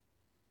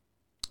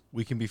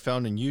We can be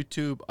found on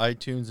YouTube,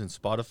 iTunes, and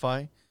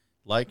Spotify.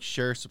 Like,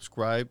 share,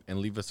 subscribe, and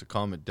leave us a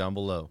comment down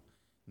below.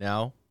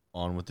 Now,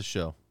 on with the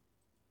show.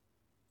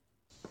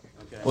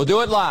 Okay. We'll do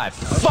it live.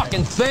 Okay.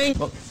 Fucking thing.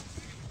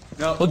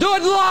 No. We'll do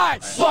it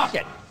live. Fuck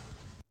it.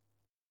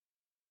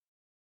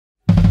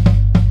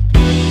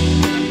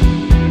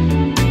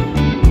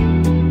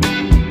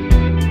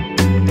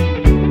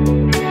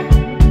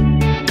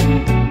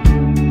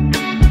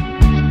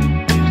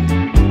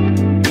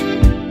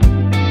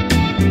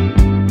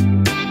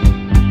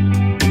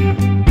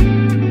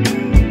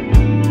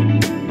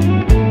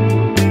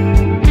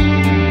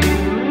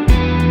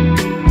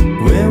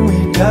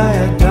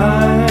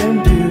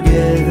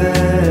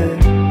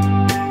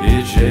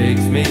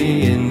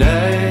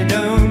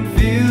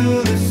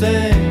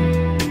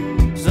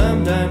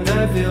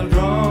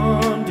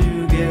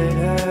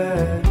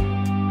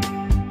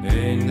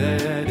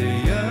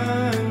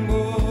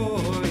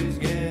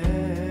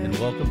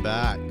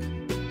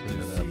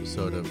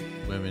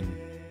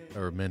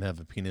 Men have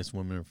a penis,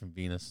 women are from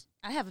Venus.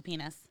 I have a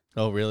penis.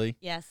 Oh, really?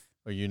 Yes.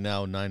 Are you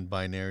now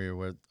non-binary or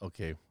what?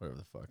 Okay, whatever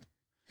the fuck.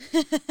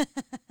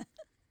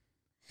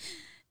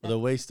 Well, the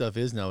way stuff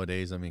is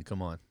nowadays, I mean,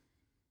 come on.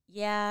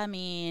 Yeah, I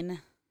mean,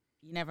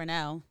 you never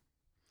know.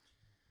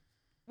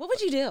 What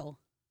would you do?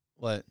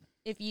 What?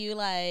 If you,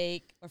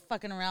 were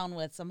fucking around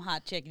with some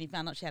hot chick and you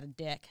found out she had a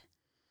dick.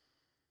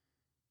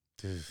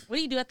 Dude. What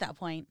do you do at that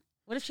point?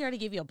 What if she already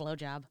gave you a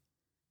blowjob?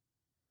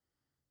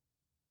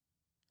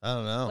 I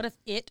don't know. What if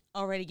it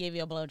already gave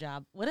you a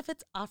blowjob? What if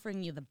it's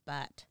offering you the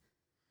butt?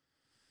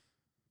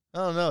 I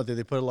don't know. Did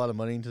they put a lot of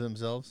money into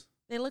themselves?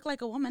 They look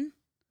like a woman.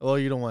 Well,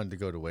 you don't want it to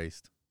go to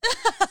waste.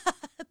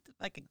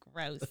 Fucking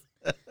gross.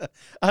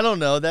 I don't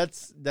know.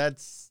 That's.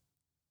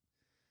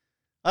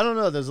 I don't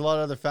know. There's a lot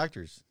of other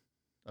factors.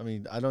 I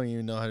mean, I don't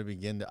even know how to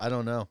begin to. I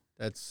don't know.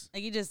 That's.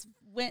 Like you just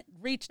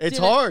reached. It's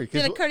hard.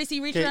 Did a courtesy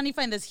reach around, you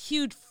find this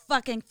huge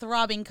fucking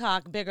throbbing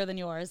cock bigger than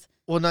yours.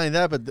 Well, not only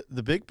that, but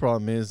the big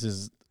problem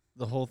is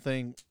the whole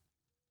thing.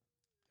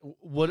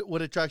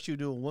 What attracts you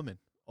to a woman?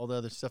 All the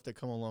other stuff that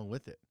come along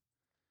with it.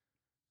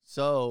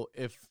 So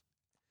if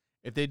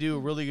they do a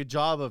really good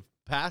job of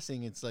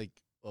passing, it's like,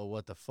 well,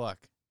 what the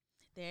fuck?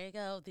 There you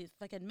go. These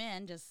fucking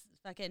men just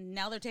fucking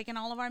now they're taking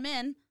all of our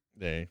men.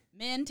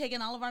 Men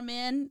taking all of our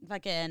men,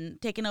 fucking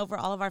taking over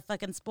all of our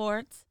fucking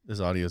sports. This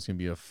audio is gonna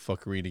be a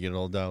fuckery to get it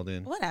all dialed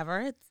in.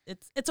 Whatever.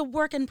 It's a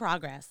work in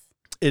progress.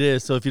 It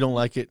is. So if you don't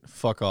like it,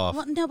 fuck off.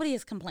 Well, nobody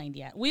has complained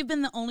yet. We've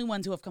been the only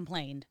ones who have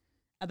complained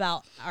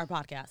about our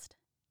podcast.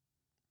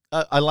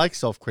 I like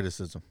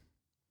self-criticism.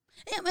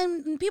 Yeah,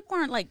 and people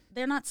aren't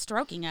they're not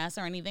stroking us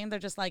or anything. They're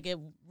just like, it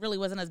really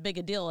wasn't as big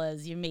a deal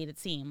as you made it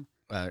seem.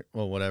 All right.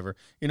 Well, whatever.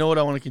 You know what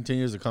I want to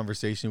continue is the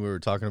conversation we were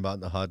talking about in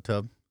the hot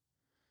tub.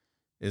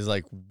 Is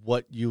like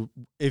if you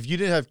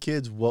didn't have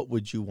kids, what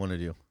would you want to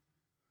do?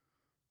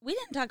 We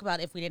didn't talk about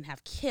if we didn't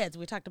have kids.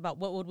 We talked about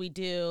what would we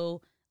do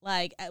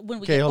when we get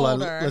older. Okay, hold on.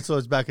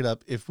 Let's back it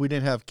up. If we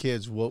didn't have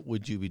kids, what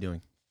would you be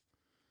doing?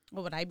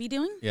 What would I be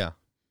doing? Yeah.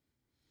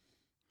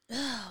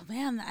 Oh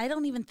man, I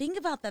don't even think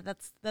about that.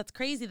 That's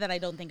crazy that I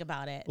don't think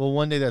about it. Well,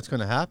 one day that's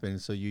going to happen,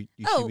 so you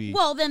should be.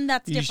 Well, then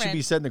that's different. You should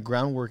be setting the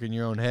groundwork in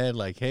your own head,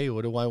 like, hey,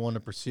 what do I want to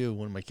pursue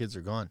when my kids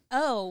are gone?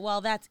 Oh,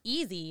 well, that's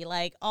easy.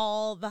 Like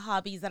all the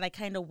hobbies that I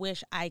kind of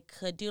wish I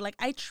could do. Like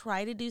I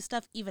try to do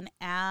stuff even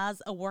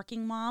as a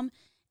working mom,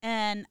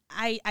 and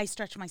I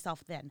stretch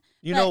myself thin.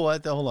 You know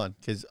what? Hold on,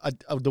 because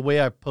the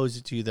way I posed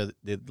it to you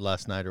the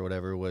last night or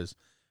whatever was,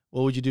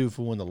 what would you do if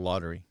we won the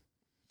lottery?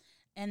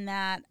 And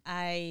that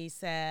I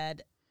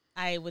said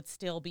I would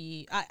still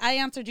be, I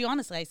answered you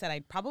honestly. I said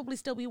I'd probably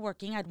still be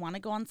working. I'd want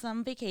to go on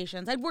some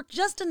vacations. I'd work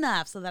just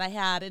enough so that I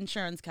had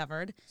insurance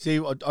covered. See,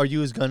 are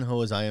you as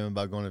gung-ho as I am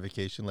about going on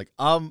vacation? Like,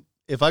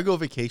 if I go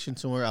vacation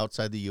somewhere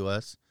outside the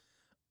U.S.,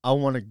 I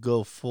want to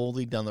go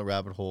fully down the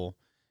rabbit hole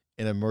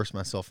and immerse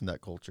myself in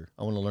that culture.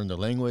 I want to learn the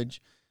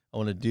language. I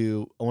want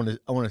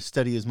to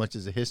study as much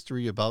as the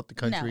history about the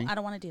country. No, I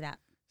don't want to do that.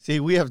 See,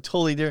 we have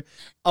totally different.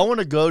 I want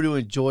to go to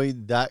enjoy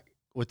that.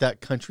 What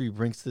that country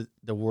brings to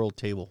the world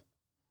table.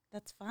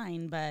 That's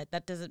fine, but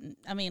that doesn't,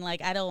 I mean,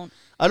 I don't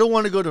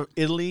want to go to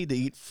Italy to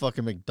eat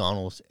fucking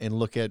McDonald's and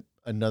look at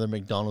another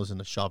McDonald's in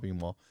the shopping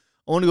mall.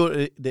 I want to go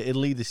to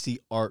Italy to see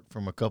art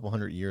from a couple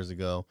hundred years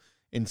ago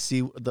and see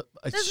the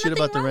shit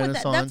about the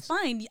Renaissance. That's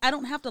fine. I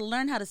don't have to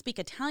learn how to speak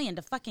Italian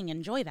to fucking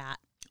enjoy that.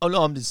 Oh,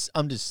 no, I'm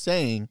just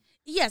saying.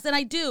 Yes, and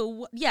I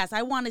do. Yes,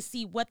 I want to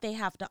see what they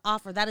have to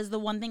offer. That is the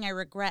one thing I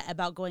regret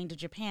about going to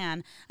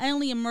Japan. I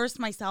only immersed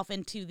myself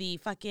into the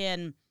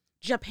fucking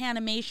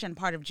Japanimation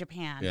part of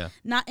Japan,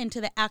 not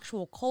into the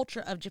actual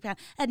culture of Japan.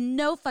 I had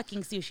no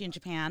fucking sushi in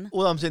Japan.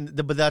 Well, I'm saying,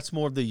 but that's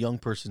more of the young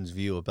person's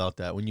view about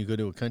that. When you go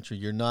to a country,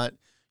 you're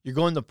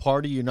going to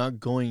party. You're not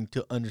going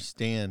to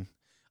understand.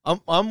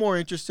 I'm more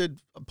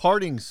interested.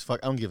 Partying's fuck.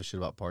 I don't give a shit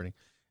about partying.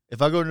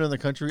 If I go to another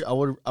country, I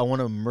want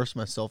to immerse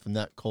myself in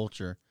that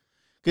culture.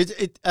 Because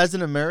as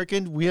an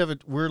American,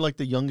 we're like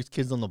the youngest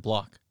kids on the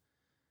block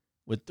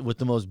with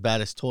the most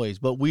baddest toys,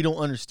 but we don't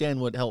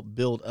understand what helped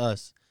build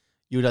us.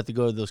 You would have to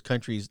go to those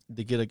countries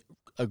to get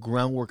a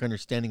groundwork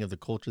understanding of the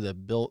culture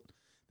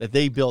that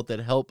they built that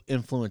help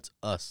influence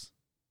us.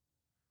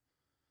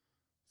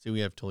 See, we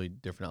have totally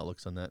different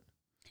outlooks on that.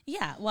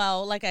 Yeah,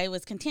 well, like I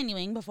was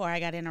continuing before I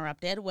got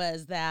interrupted,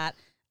 was that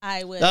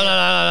I would...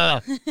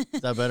 No.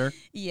 Is that better?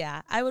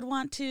 Yeah, I would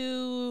want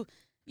to,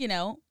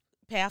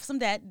 pay off some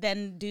debt,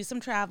 then do some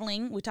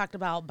traveling. We talked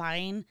about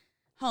buying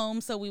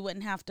homes so we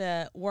wouldn't have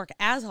to work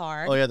as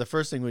hard. Oh, yeah, the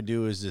first thing we'd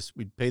do is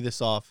we'd pay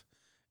this off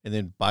and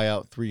then buy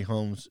out 3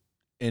 homes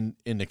in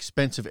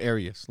expensive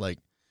areas, like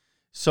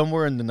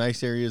somewhere in the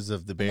nice areas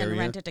of the Bay Area. And then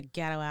rent it to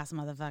ghetto-ass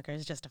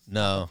motherfuckers just to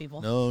fuck with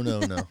people. No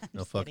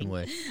fucking kidding.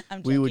 way.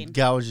 I'm We joking. would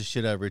gouge the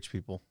shit out of rich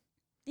people.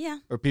 Yeah.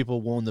 Or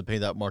people willing to pay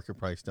that market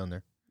price down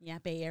there. Yeah,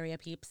 Bay Area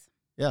peeps.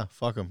 Yeah,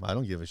 fuck them. I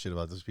don't give a shit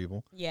about those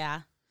people.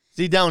 Yeah.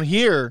 See, down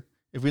here,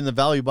 if we in the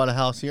valley bought a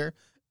house here,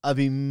 I'd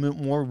be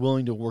more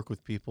willing to work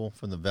with people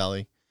from the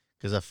valley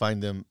because I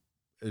find them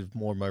as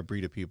more my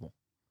breed of people.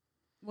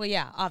 Well,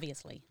 yeah,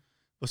 obviously.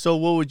 So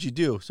what would you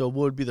do? So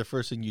what would be the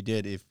first thing you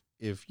did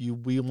if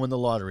we won the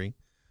lottery?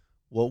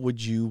 What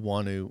would you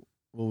want to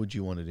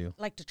do?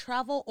 Like to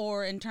travel,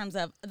 or in terms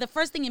of the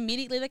first thing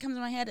immediately that comes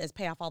to my head is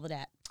pay off all the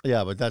debt.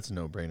 Yeah, but that's a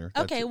no-brainer.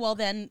 Okay, well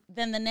then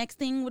the next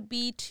thing would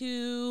be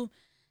to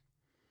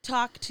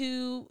talk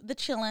to the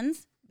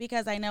Chillins,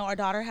 because I know our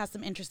daughter has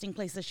some interesting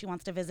places she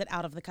wants to visit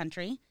out of the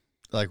country.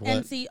 Like what?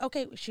 And see,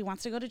 okay, she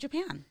wants to go to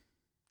Japan.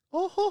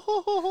 Oh, ho,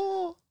 ho, ho,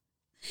 ho.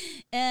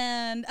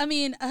 And I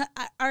mean,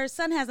 our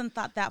son hasn't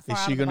thought that far.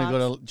 Is she going to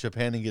go to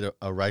Japan and get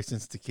a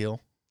license to kill?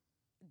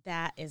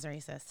 That is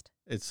racist.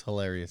 It's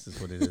hilarious,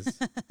 is what it is.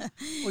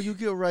 Well, you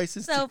get a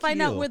license to kill. So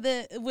find out where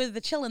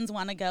the Chillins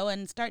want to go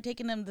and start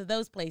taking them to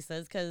those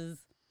places, because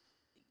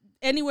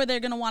anywhere they're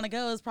going to want to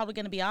go is probably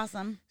going to be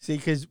awesome. See,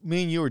 because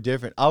me and you are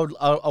different. I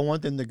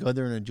want them to go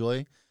there and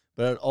enjoy,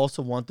 but I'd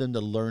also want them to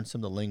learn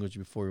some of the language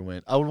before we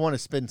went. I would want to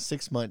spend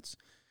 6 months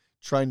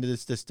trying to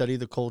study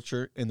the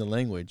culture and the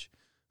language.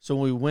 So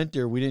when we went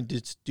there, we didn't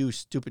just do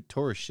stupid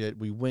tourist shit.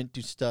 We went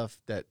to stuff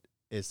that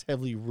is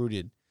heavily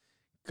rooted.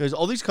 Because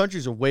all these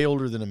countries are way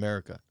older than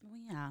America. Well,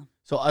 yeah.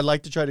 So I'd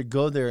like to try to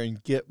go there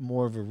and get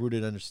more of a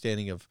rooted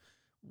understanding of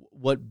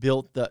what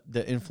built the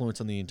influence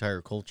on the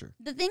entire culture.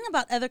 The thing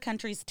about other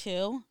countries,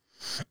 too,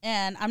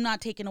 and I'm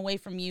not taking away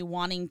from you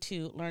wanting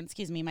to learn,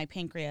 excuse me, my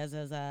pancreas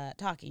is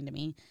talking to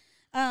me.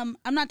 I'm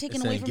not taking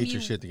away from get you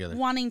your shit together.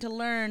 Wanting to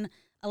learn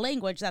a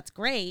language. That's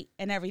great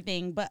and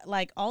everything, but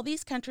like all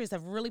these countries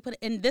have really put,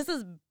 and this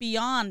is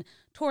beyond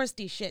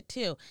touristy shit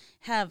too,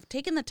 have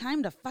taken the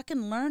time to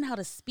fucking learn how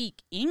to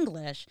speak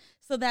English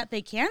so that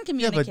they can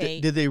communicate. Yeah,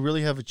 but did they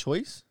really have a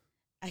choice?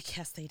 I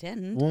guess they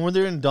didn't. When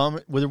they're in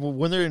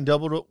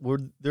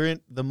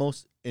the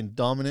most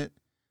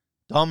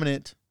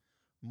dominant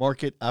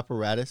market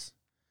apparatus.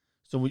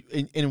 So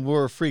and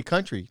we're a free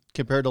country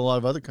compared to a lot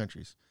of other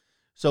countries.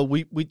 So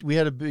we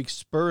had a big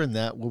spur in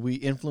that where we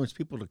influenced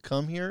people to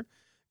come here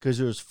because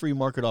there's free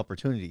market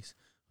opportunities.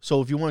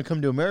 So if you want to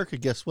come to America,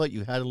 guess what?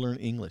 You had to learn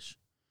English.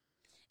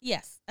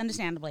 Yes,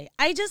 understandably.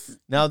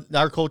 Now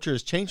our culture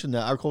has changed from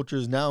that. Our culture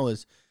is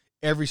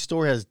every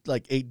store has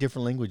like 8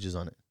 different languages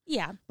on it.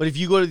 Yeah. But if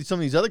you go to some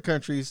of these other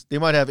countries, they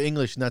might have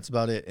English and that's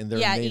about it. And they're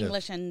native.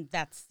 English and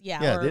that's,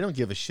 Yeah, they don't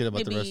give a shit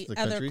about the rest of the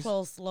countries. Other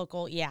close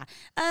local, yeah.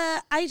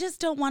 I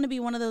just don't want to be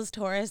one of those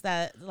tourists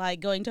that,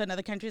 like, going to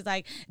another country is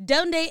like,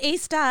 Donde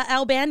está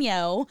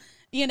Albano?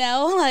 You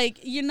know, like,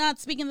 you're not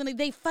speaking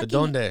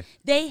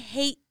they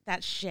hate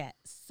that shit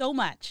so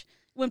much.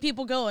 When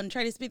people go and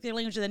try to speak their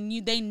language, then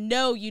they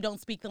know you don't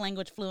speak the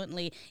language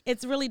fluently.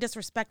 It's really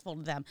disrespectful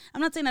to them.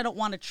 I'm not saying I don't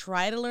want to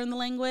try to learn the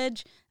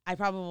language. I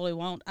probably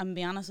won't. I'm going to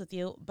be honest with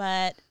you.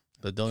 But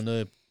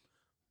 ¿Dónde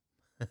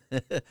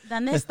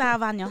está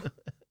baño?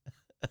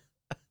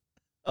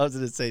 I was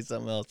going to say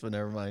something else, but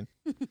never mind.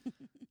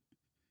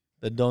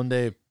 The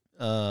donde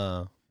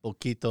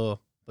poquito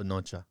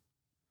panocha.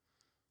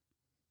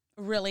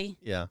 Really?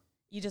 Yeah.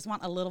 You just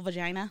want a little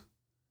vagina?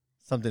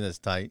 Something that's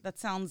tight. That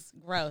sounds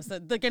gross.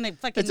 They're going to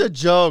fucking... It's a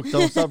joke.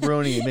 Don't stop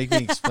ruining it. Make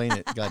me explain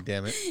it. God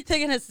damn it. They're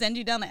going to send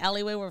you down the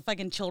alleyway where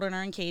fucking children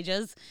are in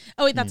cages.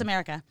 Oh, wait, that's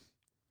America.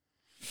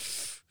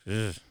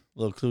 A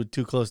little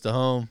too close to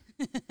home.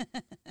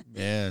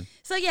 Man.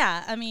 So,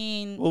 yeah, I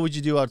mean... What would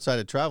you do outside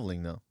of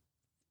traveling, though?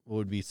 What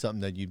would be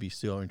something that you'd be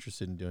so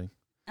interested in doing?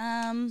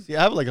 See,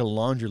 I have like a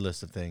laundry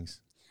list of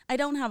things. I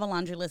don't have a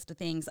laundry list of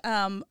things.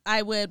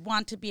 I would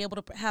want to be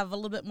able to have a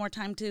little bit more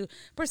time to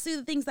pursue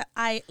the things that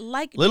I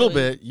like doing. Little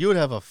bit? You would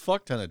have a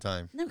fuck ton of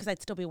time. No, because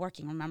I'd still be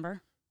working,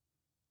 remember?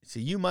 See,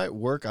 you might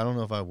work. I don't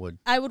know if I would.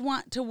 I would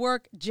want to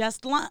work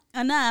just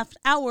enough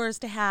hours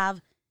to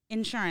have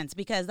insurance,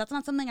 because that's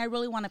not something I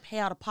really want to pay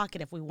out of pocket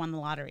if we won the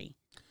lottery.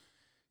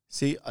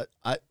 See,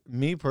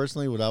 me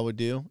personally, what I would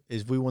do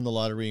is if we won the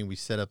lottery and we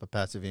set up a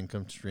passive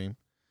income stream,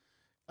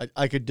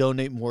 I could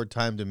donate more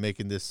time to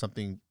making this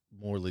something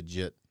more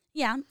legit.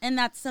 Yeah, and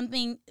that's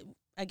something,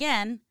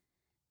 again,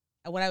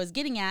 what I was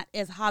getting at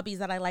is hobbies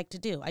that I like to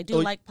do. I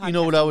do like podcasting. You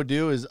know what I would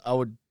do is I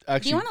would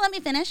actually... Do you want to let me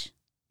finish?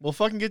 Well,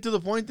 fucking get to the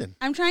point then.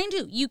 I'm trying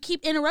to. You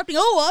keep interrupting.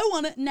 Oh, I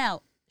want to...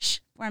 No. Shh,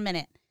 for a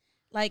minute.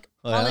 Like,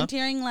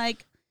 volunteering,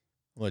 like,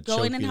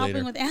 going and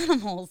helping with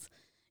animals,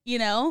 you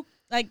know,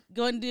 like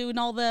going doing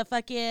all the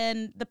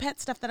pet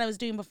stuff that I was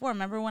doing before.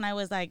 Remember when I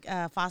was like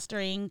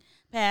fostering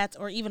pets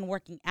or even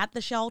working at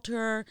the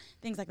shelter,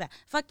 things like that.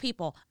 Fuck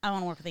people. I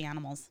want to work with the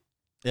animals.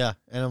 Yeah,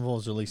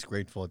 animals are at least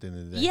grateful at the end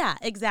of the day. Yeah,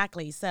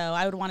 exactly. So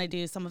I would want to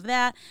do some of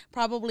that.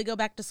 Probably go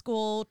back to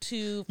school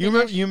to You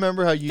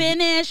remember how you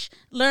finish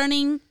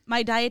learning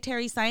my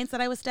dietary science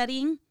that I was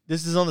studying?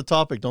 This is on the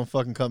topic. Don't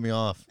fucking cut me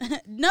off.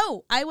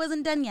 No, I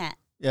wasn't done yet.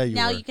 Yeah, you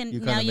now were. You can.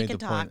 You now you made can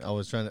the talk. Point. I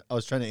was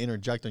trying to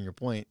interject on your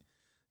point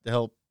to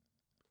help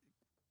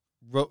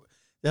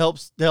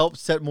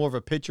set more of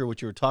a picture of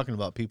what you were talking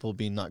about. People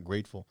being not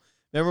grateful.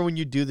 Remember when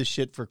you do the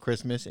shit for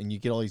Christmas and you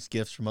get all these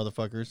gifts from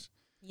motherfuckers?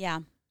 Yeah.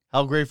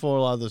 How grateful are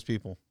a lot of those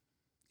people?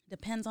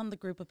 Depends on the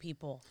group of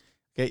people.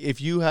 Okay, if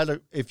you had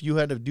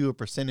to do a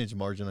percentage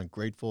margin on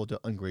grateful to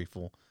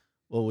ungrateful,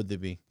 what would they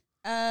be?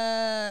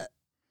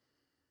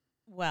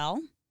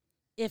 Well,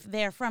 if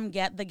they're from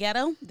the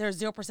ghetto, they're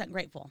 0%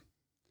 grateful.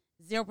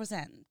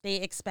 0%. They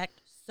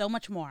expect so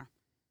much more.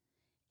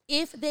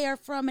 If they are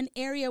from an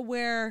area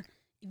where,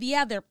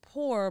 yeah, they're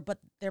poor, but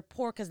they're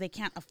poor because they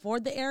can't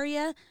afford the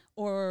area,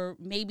 or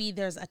maybe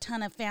there's a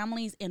ton of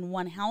families in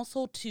one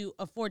household to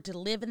afford to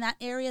live in that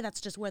area,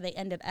 that's just where they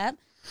ended up,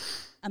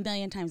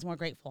 1,000,000 times more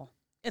grateful.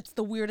 It's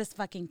the weirdest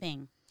fucking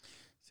thing.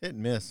 It's hit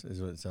and miss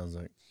is what it sounds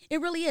like.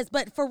 It really is.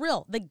 But for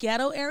real, the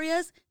ghetto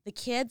areas, the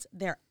kids,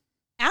 they're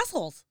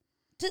assholes.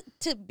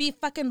 To be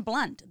fucking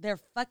blunt, they're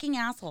fucking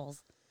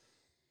assholes.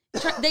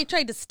 They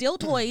tried to steal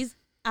toys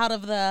out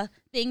of the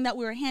thing that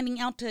we were handing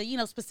out to, you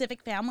know,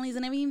 specific families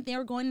and everything. They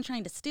were going and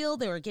trying to steal.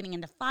 They were getting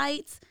into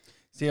fights.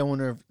 See, I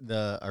wonder if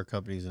our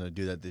company's going to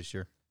do that this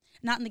year.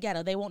 Not in the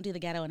ghetto. They won't do the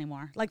ghetto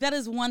anymore. Like, that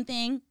is one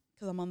thing,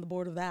 because I'm on the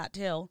board of that,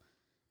 too,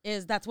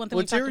 is that's one thing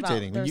we talked about.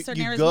 Irritating. There's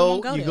certain areas we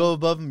won't go to. You go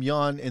above and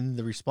beyond, and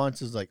the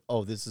response is like,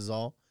 oh, this is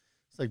all?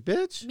 It's like,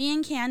 bitch. Me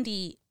and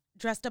Candy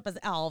dressed up as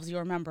elves, you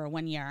remember,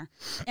 one year.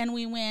 And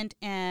we went,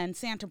 and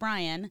Santa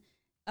Brian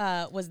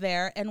was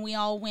there, and we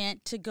all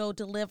went to go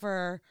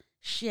deliver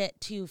shit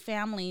to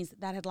families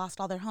that had lost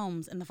all their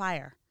homes in the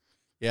fire.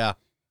 Yeah.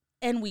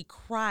 And we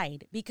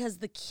cried because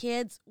the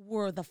kids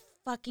were the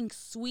fucking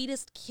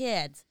sweetest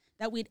kids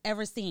that we'd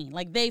ever seen.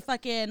 Like, they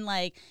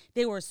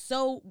were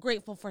so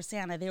grateful for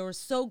Santa. They were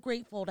so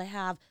grateful to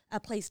have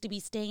a place to be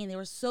staying. They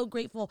were so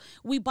grateful.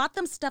 We bought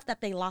them stuff that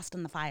they lost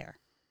in the fire.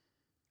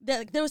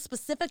 There were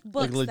specific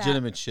books. Like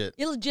legitimate shit.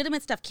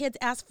 Legitimate stuff. Kids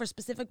asked for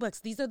specific books.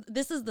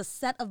 This is the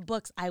set of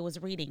books I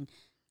was reading.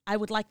 I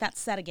would like that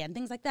set again.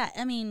 Things like that.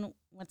 I mean,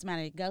 what's the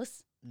matter?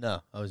 Ghosts? No,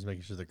 I was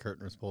making sure the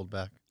curtain was pulled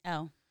back.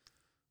 Oh.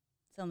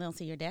 So they don't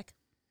see your dick?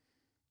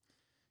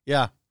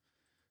 Yeah.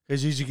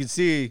 Because as you can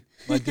see,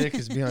 my dick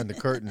is behind the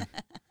curtain.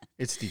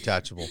 It's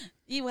detachable.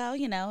 Well,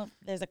 you know,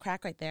 there's a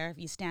crack right there if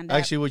you stand up.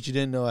 Actually, what you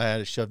didn't know, I had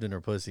it shoved in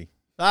her pussy.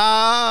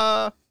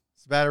 Ah!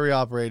 It's battery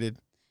operated.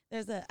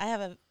 I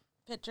have a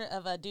picture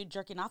of a dude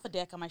jerking off a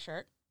dick on my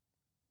shirt.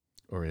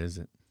 Or is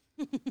it?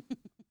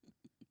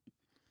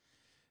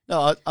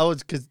 No,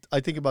 because I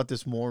think about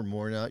this more and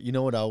more now. You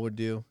know what I would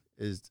do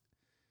is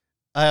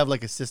I have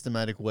like a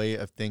systematic way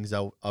of things I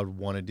would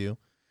want to do.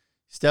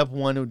 Step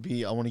one would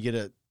be I want to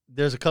get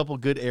there's a couple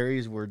good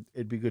areas where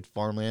it'd be good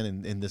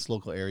farmland in this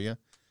local area.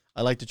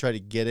 I like to try to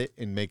get it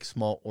and make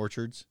small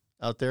orchards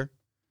out there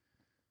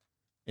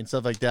and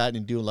stuff like that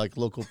and do like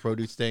local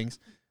produce things.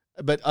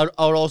 But I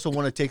would also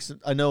want to take some.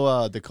 I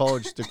know the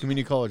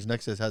community college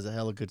next to us has a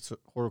hella good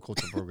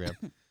horticulture program.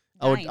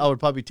 I would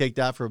probably take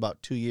that for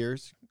about 2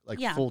 years, like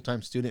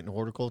full-time student in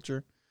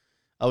horticulture.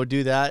 I would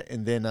do that,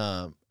 and then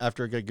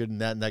after I get good in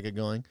that and that get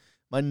going,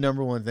 my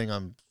number one thing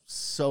I'm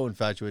so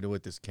infatuated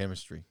with is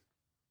chemistry.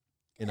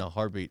 In a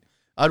heartbeat,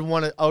 I would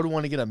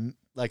want to get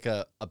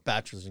a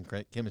bachelor's in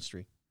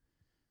chemistry.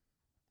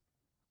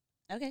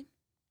 Okay.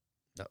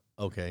 No,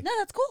 okay. No,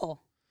 that's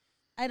cool.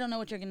 I don't know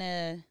what you're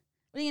gonna.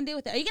 What are you gonna do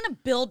with it? Are you gonna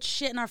build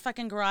shit in our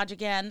fucking garage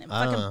again and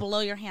fucking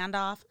blow your hand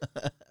off?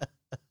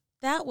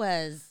 That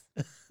was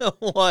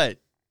what?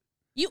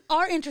 You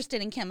are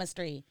interested in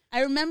chemistry.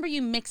 I remember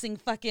you mixing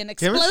fucking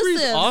explosives.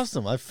 Chemistry is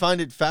awesome. I find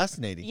it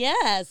fascinating.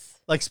 Yes.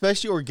 Like,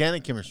 especially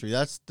organic chemistry.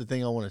 That's the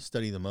thing I want to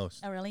study the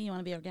most. Oh, really? You want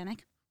to be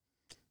organic?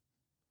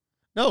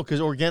 No,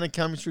 because organic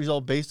chemistry is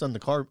all based on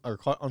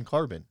on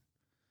carbon.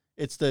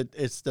 It's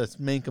the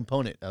main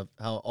component of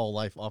how all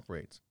life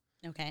operates.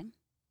 Okay.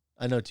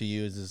 I know to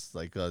you is just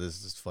like, oh, this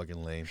is just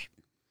fucking lame.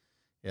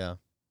 Yeah.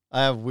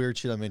 I have weird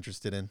shit I'm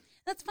interested in.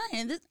 That's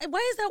fine.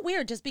 Why is that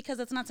weird? Just because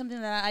it's not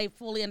something that I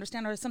fully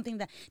understand, or something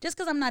that just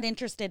because I'm not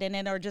interested in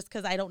it, or just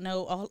because I don't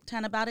know a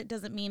ton about it,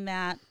 doesn't mean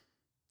that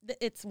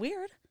it's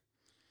weird.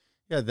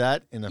 Yeah,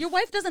 that and your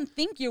wife doesn't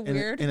think you're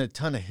weird. And a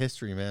ton of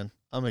history, man.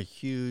 I'm a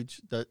huge.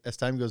 As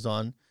time goes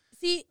on.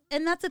 See,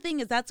 and that's the thing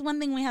that's one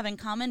thing we have in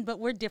common, but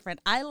we're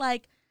different. I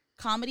like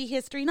comedy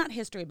history, not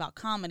history about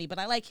comedy, but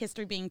I like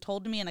history being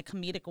told to me in a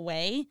comedic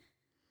way.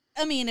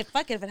 I mean, if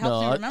it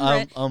helps me remember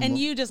it, and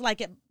you just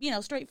like it,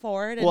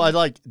 straightforward. Well, I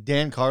like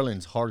Dan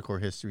Carlin's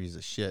hardcore history is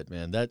a shit,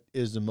 man. That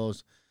is the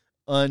most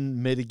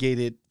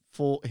unmitigated,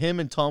 him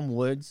and Tom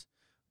Woods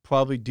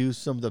probably do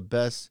some of the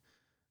best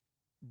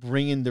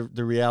bringing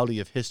the reality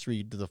of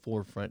history to the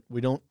forefront.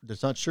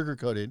 It's not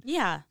sugarcoated.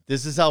 Yeah.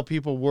 This is how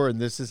people were, and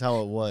this is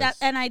how it was.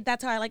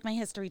 That's how I like my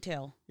history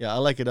too. Yeah, I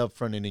like it up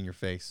front and in your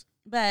face.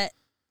 But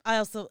I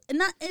also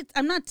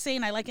I'm not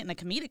saying I like it in a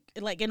comedic,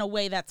 like in a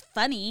way that's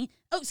funny.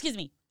 Oh, excuse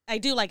me. I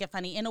do like it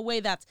funny in a way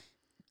that's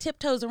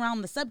tiptoes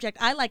around the subject.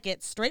 I like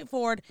it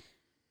straightforward,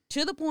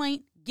 to the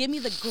point. Give me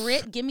the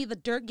grit, give me the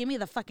dirt, give me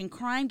the fucking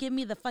crime, give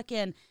me the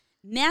fucking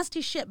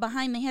nasty shit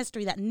behind the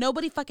history that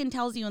nobody fucking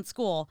tells you in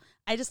school.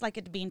 I just like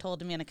it being told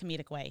to me in a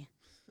comedic way.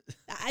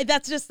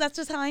 That's just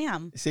how I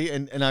am. See,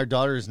 and our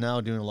daughter is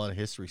now doing a lot of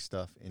history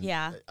stuff. And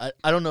yeah.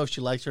 I don't know if she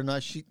likes it or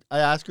not. I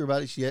asked her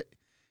about it.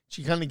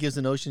 She kind of gives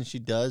the notion she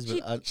does,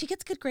 but she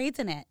gets good grades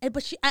in it.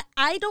 But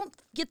I don't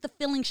get the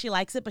feeling she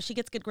likes it, but she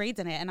gets good grades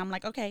in it, and I'm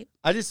like, okay.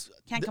 I just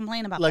can't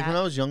complain about like that. When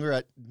I was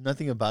younger,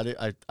 nothing about it.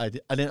 I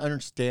didn't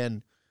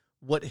understand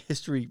what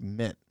history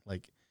meant.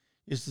 Like,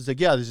 it's just like,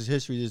 yeah, this is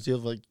history. This deal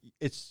like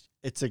it's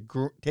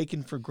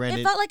taken for granted.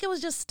 It felt like it was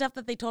just stuff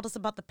that they told us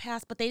about the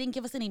past, but they didn't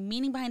give us any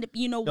meaning behind it.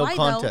 You know no why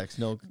context,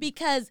 though? No,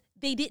 because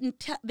they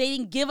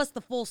didn't give us the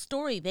full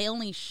story. They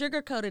only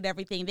sugarcoated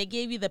everything. They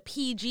gave you the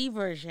PG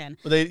version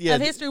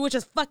of history, which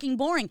is fucking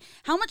boring.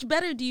 How much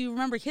better do you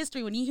remember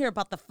history when you hear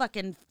about the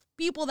fucking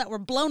people that were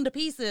blown to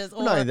pieces?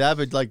 Or not only that,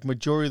 but like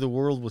majority of the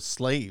world was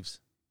slaves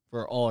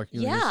for all our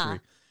human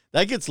history.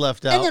 That gets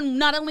left out. And then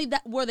not only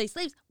that, were they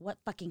slaves? What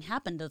fucking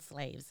happened to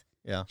slaves?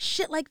 Yeah.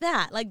 Shit like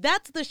that. Like,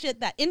 that's the shit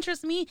that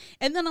interests me.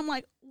 And then I'm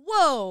like,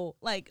 whoa,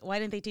 like, why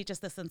didn't they teach us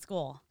this in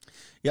school?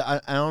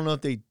 Yeah, I don't know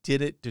if they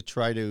did it to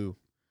try to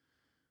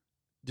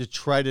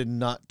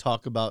not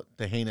talk about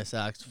the heinous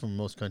acts from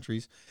most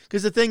countries.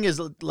 Because the thing is,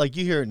 like,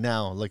 you hear it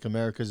now, like,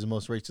 America's the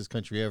most racist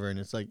country ever. And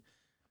it's like,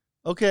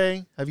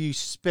 okay, have you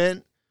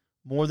spent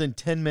more than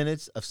 10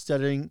 minutes of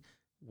studying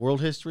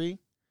world history?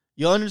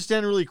 You'll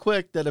understand really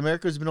quick that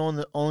America's been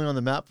only on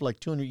the map for like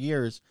 200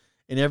 years,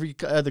 and every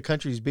other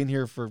country's been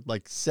here for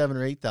like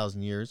 7,000 or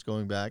 8,000 years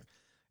going back,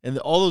 and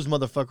all those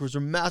motherfuckers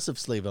are massive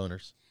slave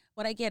owners.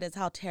 What I get is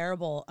how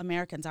terrible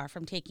Americans are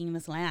from taking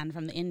this land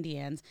from the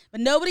Indians,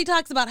 but nobody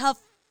talks about how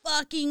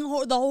fucking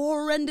the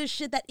horrendous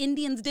shit that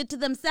Indians did to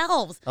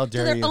themselves, to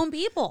their own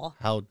people.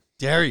 How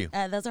dare you?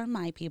 Those are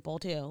my people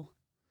too.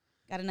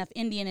 Got enough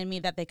Indian in me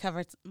that they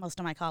covered most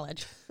of my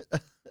college.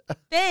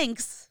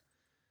 Thanks.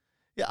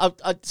 Yeah,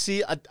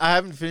 I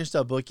haven't finished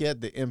that book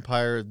yet. The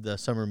Empire of the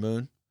Summer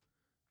Moon.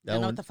 I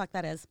don't know what the fuck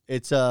that is.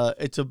 It's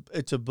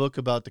a book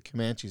about the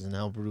Comanches and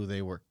how brutal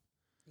they were.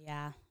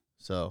 Yeah.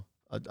 So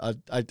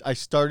I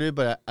started,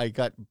 but I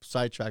got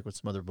sidetracked with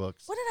some other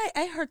books. What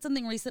did I heard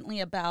something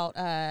recently about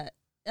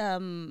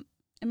Native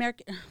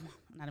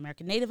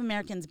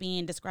Americans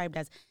being described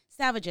as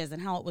savages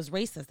and how it was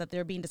racist that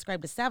they're being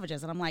described as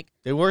savages, and I'm like,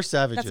 they were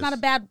savages. That's not a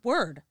bad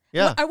word.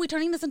 Yeah. Are we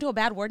turning this into a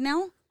bad word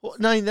now? Well,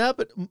 not only that,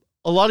 but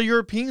a lot of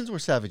Europeans were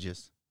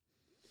savages.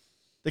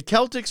 The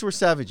Celtics were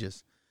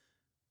savages.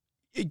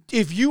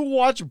 If you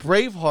watch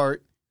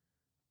Braveheart,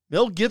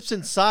 Mel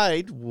Gibson's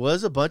side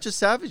was a bunch of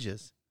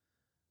savages.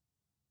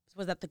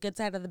 Was that the good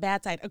side or the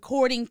bad side,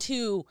 according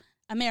to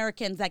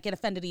Americans that get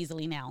offended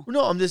easily now?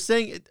 No, I'm just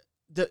saying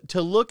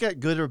to look at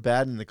good or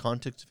bad in the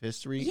context of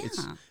history,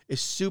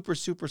 it's super,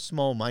 super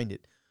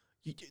small-minded.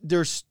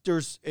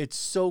 It's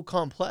so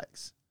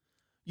complex.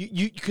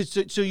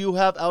 So you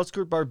have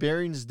outskirt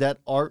barbarians that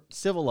are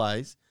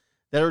civilized,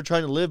 that are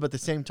trying to live, but at the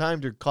same time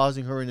they're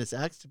causing horrendous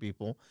acts to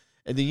people.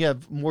 And then you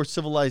have more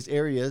civilized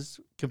areas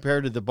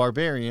compared to the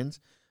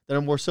barbarians that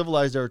are more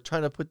civilized, that are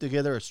trying to put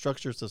together a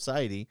structured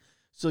society.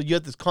 So you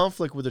have this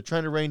conflict where they're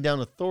trying to rain down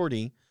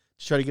authority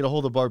to try to get a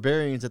hold of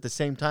barbarians. At the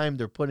same time,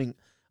 they're putting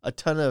a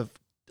ton of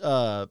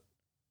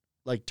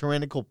like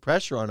tyrannical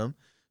pressure on them.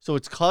 So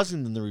it's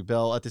causing them to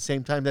rebel at the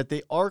same time that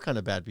they are kind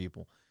of bad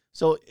people.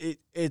 So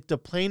to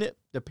paint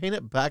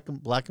it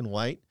black and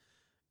white,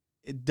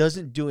 it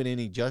doesn't do it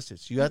any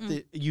justice. You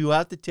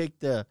have to take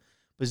the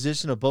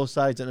position of both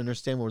sides and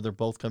understand where they're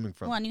both coming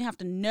from. Well, and you have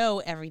to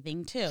know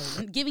everything too.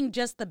 Giving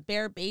just the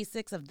bare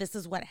basics of this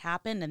is what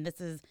happened and this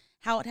is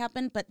how it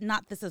happened, but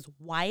not this is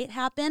why it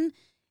happened,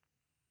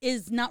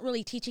 is not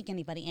really teaching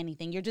anybody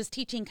anything. You're just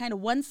teaching kind of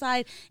one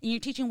side, and you're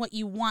teaching what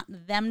you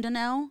want them to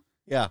know.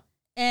 Yeah.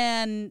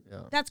 And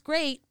that's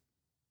great.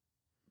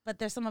 But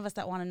there's some of us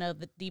that want to know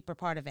the deeper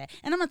part of it.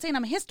 And I'm not saying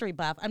I'm a history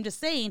buff. I'm just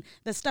saying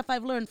the stuff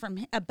I've learned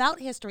about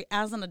history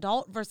as an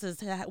adult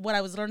versus what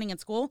I was learning in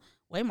school,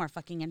 way more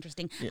fucking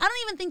interesting. Yeah. I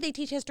don't even think they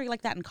teach history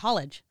like that in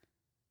college.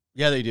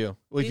 Yeah, they do.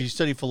 Well, if you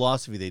study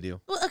philosophy, they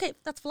do. Well, okay,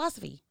 that's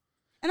philosophy.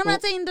 And I'm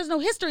not saying there's no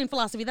history in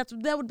philosophy. That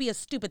would be a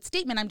stupid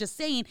statement. I'm just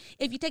saying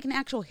if you take an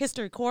actual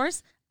history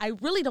course, I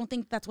really don't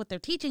think that's what they're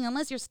teaching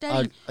unless you're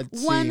studying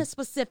one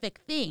specific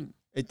thing.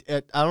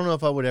 I don't know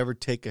if I would ever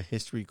take a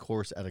history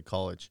course at a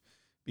college,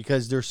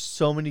 because there's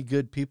so many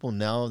good people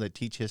now that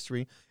teach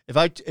history.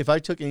 If I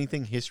took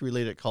anything history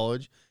related at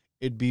college,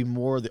 it'd be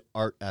more the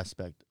art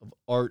aspect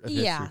of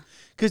history.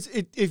 Because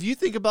if you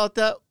think about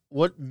that,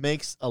 what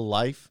makes a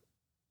life?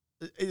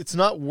 It's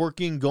not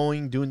working,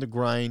 doing the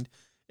grind,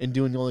 and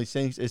doing all these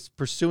things. It's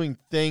pursuing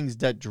things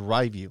that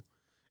drive you.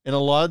 And a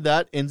lot of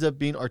that ends up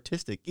being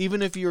artistic.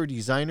 Even if you're a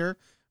designer,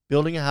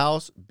 building a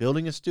house,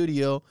 building a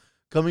studio,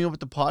 coming up with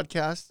the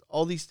podcast,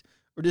 all these,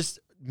 or just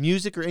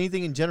music or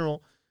anything in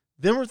general,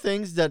 them are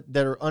things that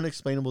are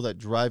unexplainable that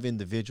drive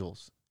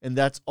individuals. And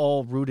that's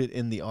all rooted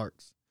in the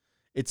arts.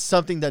 It's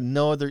something that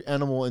no other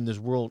animal in this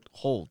world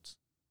holds.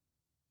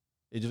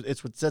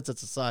 It's what sets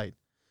us aside.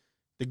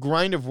 The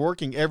grind of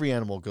working, every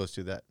animal goes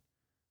through that.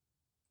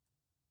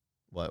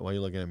 Why are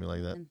you looking at me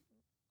like that?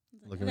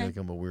 Looking at me like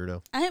I'm a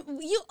weirdo.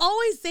 You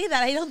always say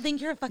that. I don't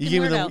think you're a fucking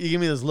weirdo. You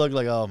give me this look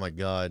like, oh my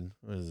God,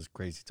 what is this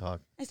crazy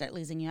talk? I start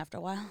losing you after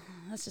a while.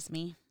 That's just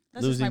me.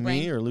 That's losing just my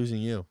brain. me or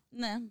losing you?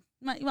 No,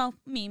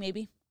 me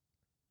maybe.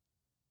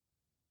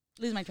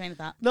 Lose my train of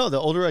thought. No, the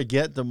older I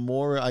get, the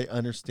more I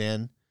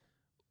understand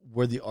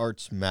where the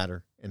arts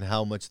matter and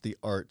how much the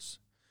arts.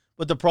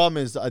 But the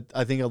problem is,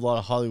 I think a lot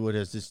of Hollywood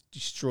has just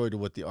destroyed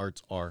what the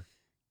arts are.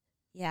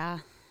 Yeah,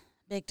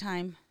 big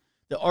time.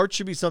 The art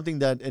should be something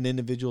that an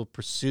individual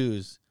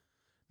pursues,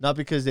 not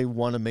because they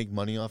want to make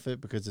money off it,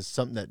 because it's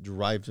something that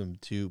drives them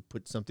to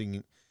put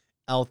something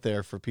out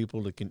there for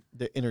people to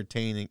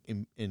entertain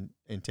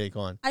and take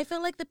on. I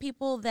feel like the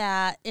people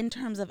that, in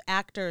terms of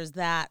actors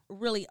that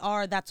really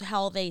are, that's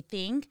how they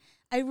think,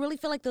 I really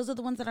feel like those are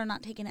the ones that are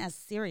not taken as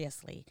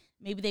seriously.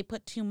 Maybe they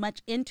put too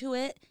much into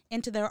it,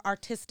 into their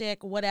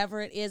artistic,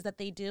 whatever it is that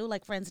they do.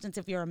 Like, for instance,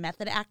 if you're a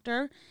method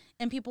actor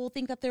and people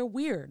think that they're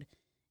weird,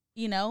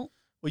 you know?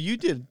 Well, you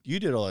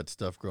did all that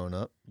stuff growing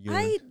up.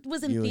 I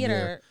was in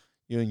theater.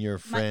 You and your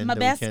friend, my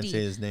that we can't bestie.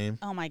 say his name.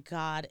 Oh my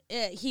God,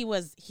 he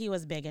was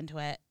big into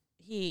it.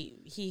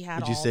 He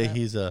had. Would you say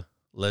he's a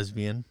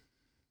lesbian?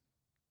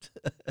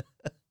 Are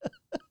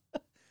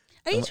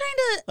you trying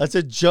to? That's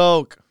a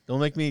joke. Don't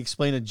make me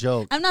explain a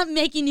joke. I'm not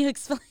making you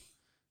explain.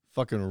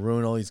 Fucking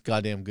ruin all these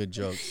goddamn good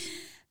jokes.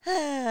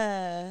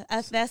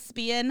 A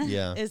thespian?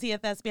 Yeah. Is he a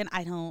thespian?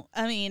 I don't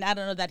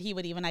know that he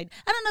would even. I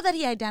don't know that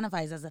he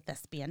identifies as a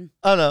thespian.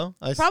 Oh no.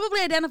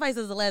 Probably identifies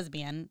as a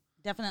lesbian.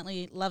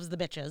 Definitely loves the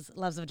bitches.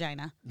 Loves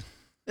vagina.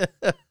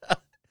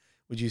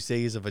 Would you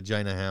say he's a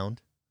vagina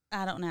hound?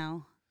 I don't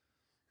know.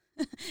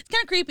 It's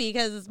kind of creepy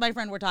because it's my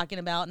friend we're talking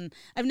about, and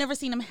I've never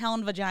seen him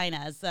hound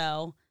vaginas,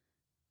 so.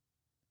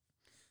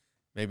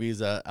 Maybe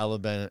he's a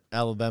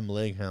Alabama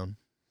leg hound.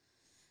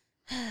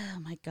 Oh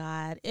my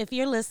God. If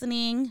you're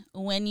listening,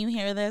 when you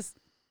hear this,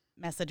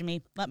 message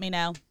me. Let me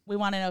know. We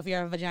want to know if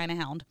you're a vagina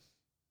hound.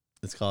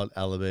 It's called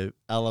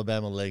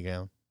Alabama leg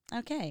hound.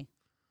 Okay.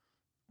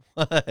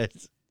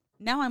 What?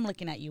 Now I'm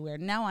looking at you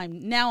weird. Now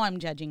I'm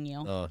judging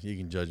you. Oh, you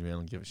can judge me. I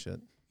don't give a shit.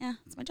 Yeah,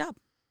 it's my job.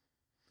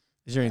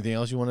 Is there anything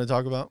else you want to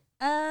talk about?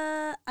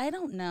 I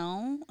don't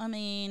know. I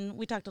mean,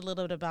 we talked a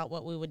little bit about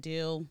what we would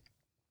do,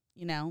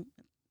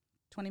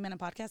 20-minute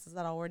podcast. Is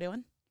that all we're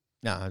doing?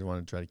 No, I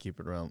want to try to keep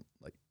it around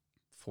like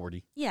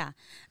 40. Yeah.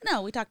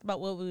 No, we talked about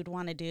what we would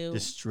want to do.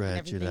 Just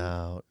stretch it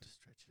out.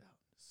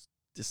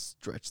 Just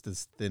stretch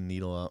this thin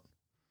needle out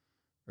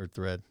or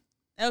thread.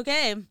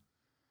 Okay.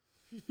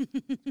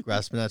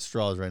 Grasping at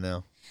straws right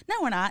now. No,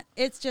 we're not.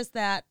 It's just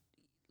that,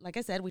 like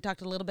I said, we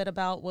talked a little bit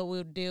about what we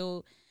would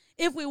do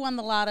if we won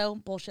the lotto,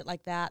 bullshit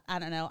like that. I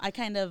don't know.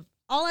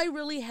 All I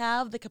really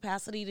have the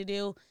capacity to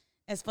do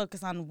is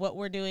focus on what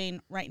we're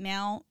doing right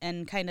now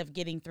and kind of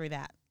getting through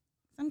that.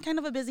 I'm kind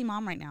of a busy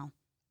mom right now.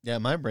 Yeah,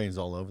 my brain's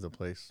all over the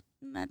place.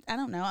 I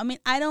don't know. I mean,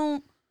 I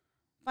don't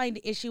find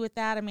issue with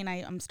that. I mean,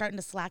 I'm starting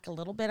to slack a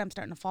little bit. I'm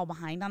starting to fall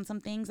behind on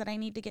some things that I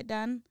need to get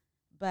done.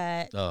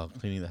 But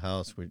cleaning the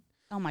house.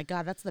 Oh my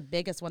God, that's the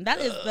biggest one. That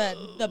is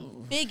the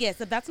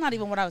biggest. That's not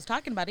even what I was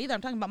talking about either.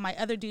 I'm talking about my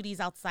other duties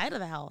outside of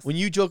the house. When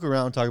you joke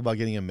around, talk about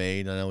getting a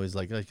maid, and I always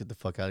like, let's get the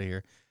fuck out of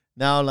here.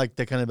 Now, like,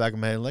 that kind of back of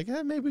my head, like,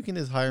 maybe we can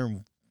just hire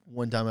him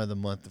one time out of the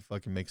month to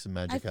fucking make some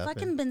magic happen. I've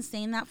fucking been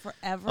saying that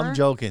forever. I'm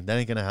joking. That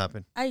ain't going to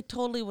happen. I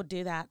totally would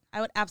do that.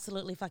 I would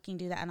absolutely fucking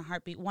do that in a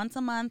heartbeat. Once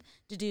a month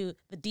to do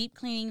the deep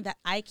cleaning that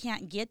I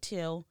can't get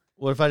to.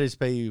 What if I just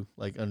pay you,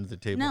 like, under the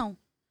table? No,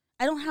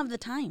 I don't have the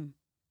time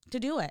to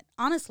do it.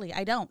 Honestly,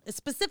 I don't.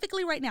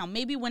 Specifically right now.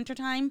 Maybe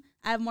wintertime,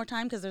 I have more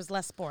time because there's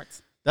less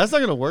sports. That's not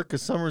going to work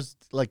because summer's,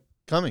 like,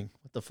 coming.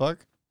 What the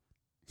fuck?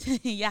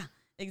 Yeah,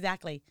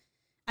 exactly.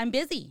 I'm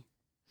busy.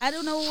 I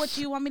don't know what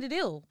you want me to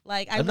do.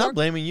 Like, I'm not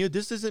blaming you.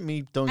 This isn't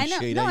me throwing shade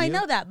at you. No, I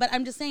know that. But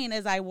I'm just saying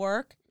as I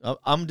work.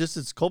 I'm just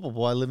as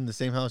culpable. I live in the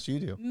same house you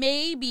do.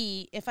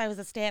 Maybe if I was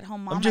a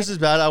stay-at-home mom. I'm just as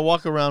bad. I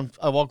walk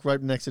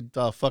right next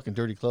to fucking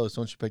dirty clothes.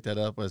 Don't you pick that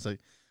up? I was like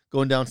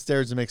going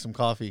downstairs to make some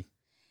coffee.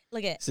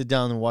 Sit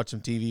down and watch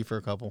some TV for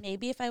a couple.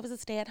 Maybe if I was a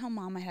stay-at-home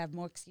mom, I'd have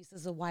more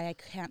excuses of why I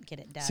can't get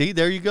it done. See,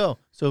 there you go.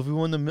 So if you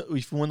won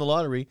the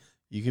lottery,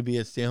 you could be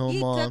a stay-at-home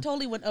mom. That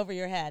totally went over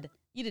your head.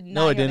 You did not.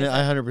 No, I didn't.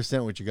 I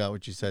 100% what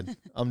you said.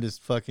 I'm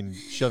just fucking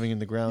shoving in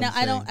the ground. No,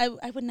 I don't.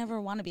 I would never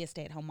want to be a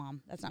stay-at-home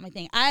mom. That's not my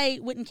thing. I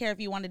wouldn't care if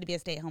you wanted to be a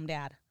stay-at-home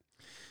dad.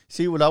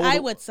 See, I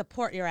would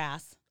support your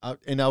ass.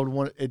 And I would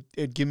want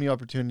it give me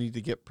opportunity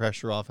to get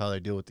pressure off how they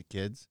deal with the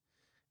kids,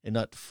 and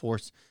not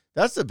force.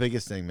 That's the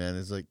biggest thing, man.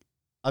 Is like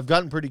I've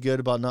gotten pretty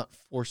good about not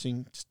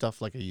forcing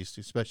stuff like I used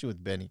to, especially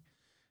with Benny.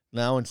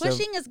 Now instead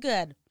pushing is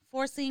good.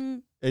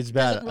 Forcing it's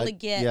bad. doesn't really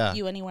get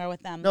you anywhere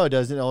with them. No, it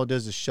doesn't. All it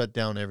does is shut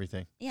down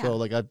everything. Yeah. So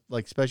like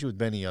especially with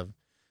Benny, I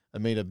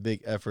made a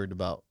big effort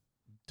about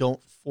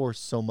don't force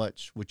so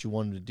much what you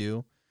want him to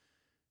do.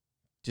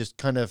 Just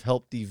kind of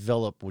help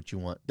develop what you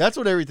want. That's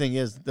what everything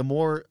is. The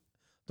more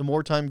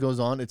time goes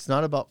on, it's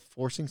not about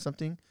forcing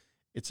something.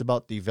 It's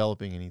about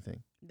developing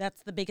anything.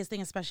 That's the biggest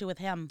thing, especially with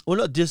him. Well,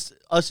 no, just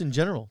us in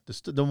general.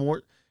 The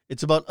more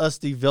it's about us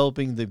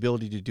developing the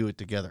ability to do it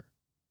together.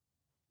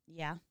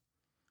 Yeah.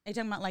 Are you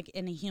talking about like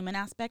in a human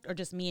aspect or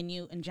just me and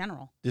you in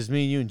general? Just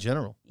me and you in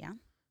general. Yeah.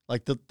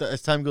 Like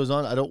as time goes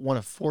on, I don't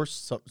want to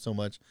force so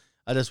much.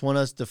 I just want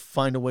us to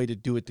find a way to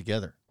do it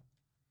together.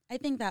 I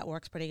think that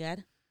works pretty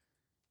good.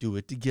 Do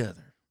it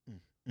together.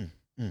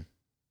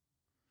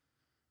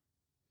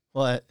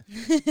 What?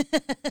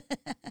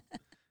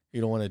 You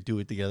don't want to do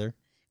it together?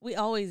 We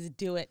always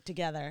do it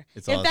together.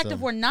 It's in awesome. fact, if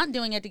we're not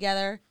doing it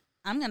together,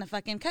 I'm going to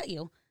fucking cut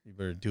you. You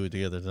better do it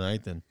together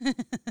tonight then.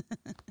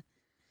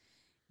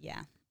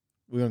 Yeah.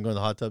 We're going to go in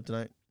the hot tub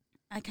tonight?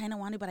 I kind of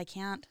want to, but I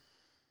can't.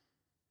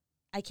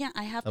 I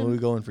have I'm to. going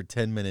to go in for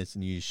 10 minutes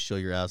and you just show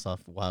your ass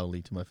off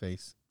wildly to my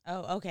face.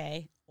 Oh,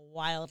 okay.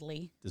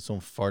 Wildly. Just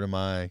don't fart in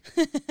my eye.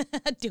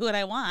 Do what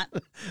I want.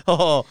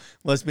 Oh,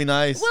 must be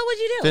nice. What would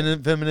you do?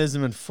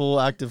 Feminism in full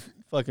active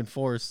fucking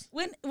force.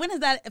 When has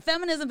that?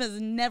 Feminism has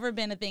never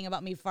been a thing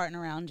about me farting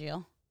around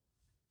you.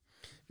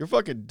 Your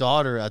fucking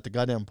daughter at the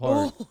goddamn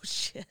park. Oh,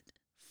 shit.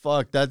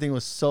 Fuck, that thing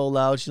was so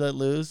loud. She let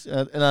loose.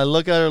 And I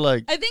look at her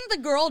like. I think the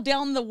girl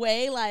down the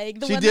way, like.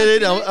 The she one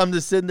did it. I'm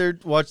just sitting there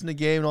watching the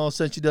game, and all of a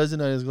sudden she does it,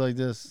 and I just go like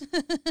this.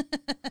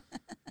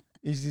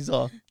 She's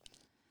all.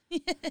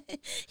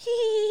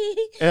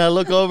 And I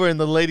look over, and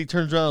the lady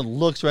turns around and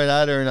looks right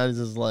at her, and I was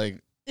just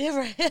like,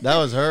 that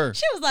was her.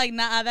 She was like,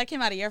 nah, that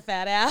came out of your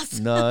fat ass.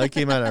 No, that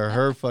came out of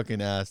her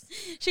fucking ass.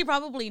 She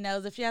probably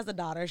knows. If she has a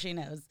daughter, she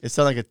knows. It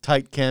sounded like a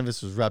tight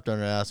canvas was wrapped on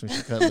her ass when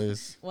she cut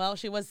loose. Well,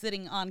 she was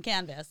sitting on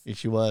canvas. Yeah,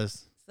 she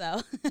was.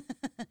 So.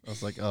 I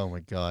was like, oh, my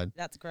God.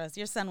 That's gross.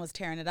 Your son was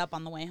tearing it up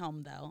on the way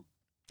home, though.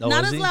 Oh,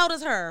 Not as loud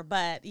as her,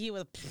 but he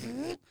was.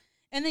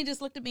 And they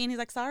just looked at me, and he's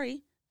like,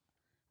 sorry.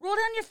 Roll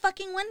down your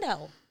fucking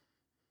window.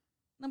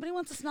 Nobody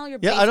wants to smell your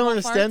I don't baseball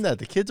understand farts. that.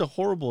 The kids are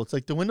horrible. It's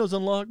like the window's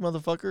unlocked,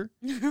 motherfucker.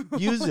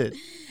 Use it.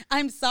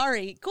 I'm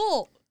sorry.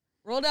 Cool.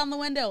 Roll down the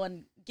window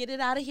and get it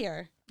out of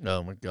here.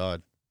 Oh, my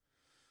God.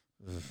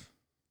 Ugh.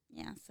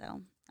 Yeah,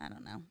 so I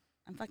don't know.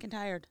 I'm fucking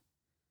tired.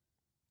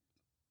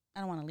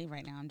 I don't want to leave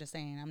right now. I'm just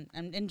saying.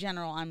 I'm in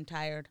general, I'm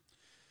tired.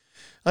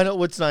 I know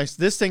what's nice.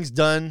 This thing's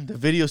done. The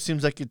video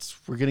seems like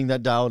we're getting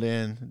that dialed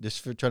in.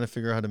 Just trying to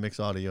figure out how to mix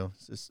audio.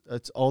 It's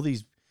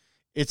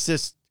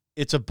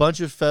a bunch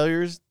of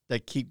failures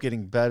that keep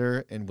getting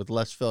better and with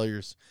less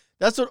failures.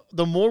 That's what,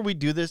 the more we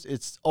do this,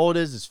 it's all it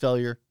is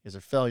failure. Is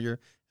a failure.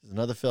 Is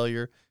another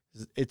failure.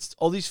 It's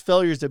all these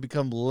failures that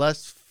become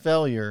less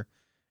failure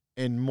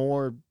and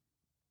more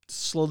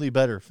slowly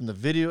better. From the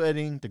video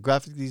editing, the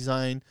graphic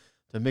design,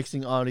 the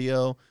mixing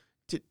audio,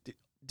 to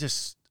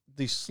just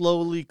these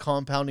slowly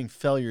compounding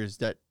failures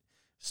that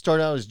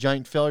start out as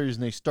giant failures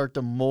and they start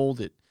to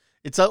mold it.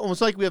 It's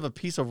almost like we have a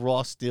piece of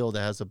raw steel that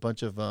has a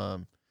bunch of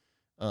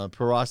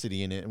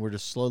porosity in it, and we're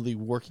just slowly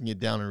working it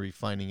down and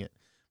refining it.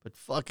 But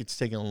fuck, it's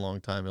taken a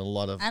long time and a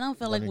lot of. I don't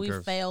feel like we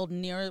failed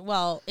near.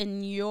 Well,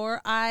 in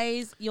your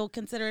eyes, you'll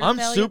consider it. I'm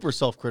a failure. super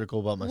self-critical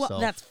about myself. Well,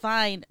 that's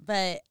fine,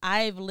 but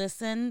I've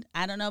listened.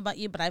 I don't know about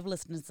you, but I've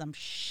listened to some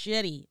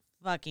shitty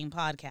fucking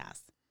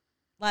podcasts.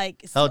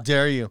 Like, how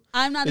dare you?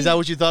 I'm not. Is that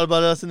what you thought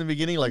about us in the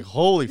beginning? Like,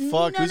 holy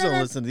fuck, who's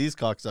gonna listen to these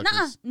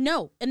cocksuckers?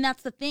 No, and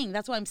that's the thing.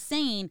 That's why I'm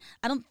saying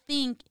I don't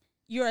think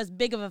you're as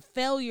big of a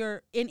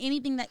failure in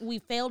anything that we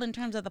failed in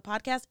terms of the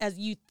podcast as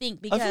you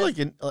think. Because I feel like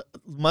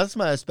that's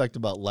my aspect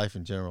about life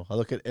in general. I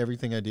look at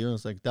everything I do and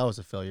it's like, that was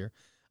a failure.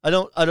 I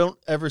don't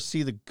ever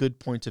see the good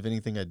points of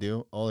anything I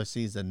do. All I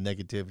see is the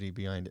negativity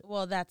behind it.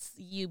 Well, that's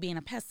you being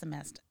a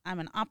pessimist. I'm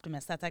an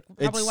optimist. That's like it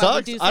probably sucks. why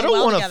we do so I don't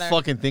well want together. to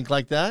fucking think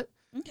like that.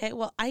 Okay,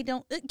 well, I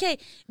don't. Okay,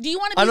 do you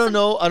want to? I don't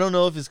know. I don't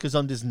know if it's because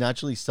I'm just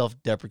naturally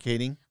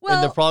self-deprecating, well,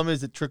 and the problem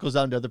is it trickles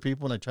down to other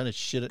people, and I try to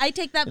shit it. I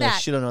take that back. I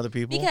shit on other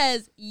people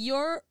because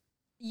you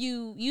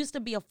used to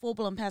be a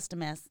full-blown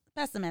pessimist,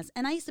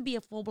 and I used to be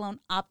a full-blown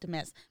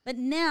optimist. But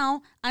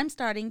now I'm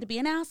starting to be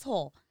an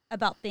asshole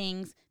about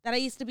things that I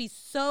used to be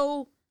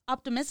so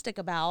optimistic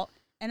about,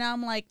 and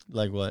I'm like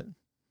what?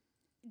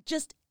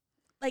 Just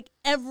like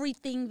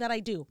everything that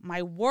I do,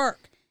 my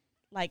work,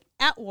 like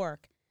at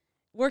work.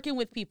 Working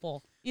with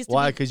people.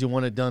 Why? Because you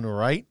want it done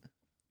right?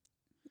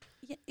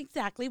 Yeah,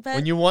 exactly. But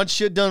when you want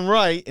shit done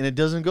right and it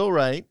doesn't go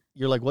right,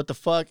 you're like, what the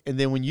fuck? And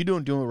then when you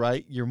don't do it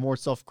right, you're more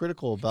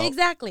self-critical about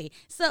Exactly.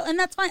 So, and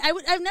that's fine.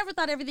 I've never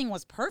thought everything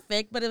was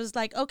perfect, but it was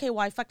like, okay, well,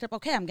 I fucked up.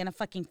 Okay, I'm going to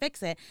fucking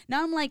fix it.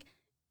 Now I'm like,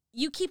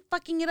 you keep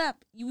fucking it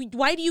up.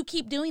 Why do you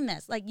keep doing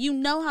this? Like, you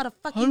know how to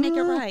fucking make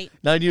it right.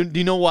 Now, do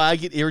you know why I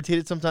get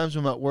irritated sometimes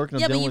when I'm at work?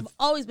 And yeah, but you've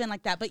always been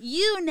like that. But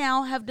you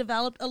now have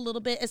developed a little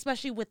bit,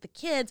 especially with the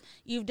kids,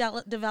 you've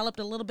developed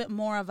a little bit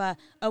more of a,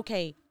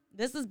 okay,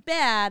 this is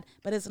bad,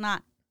 but it's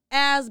not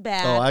as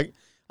bad.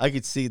 Oh, I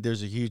could see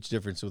there's a huge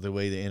difference with the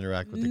way they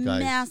interact with the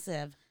guys.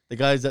 Massive. The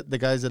guys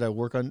that I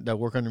work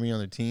under me on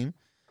the team,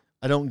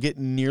 I don't get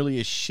nearly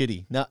as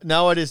shitty.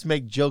 Now I just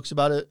make jokes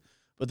about it,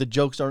 but the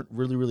jokes aren't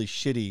really, really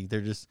shitty.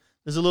 They're just,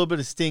 there's a little bit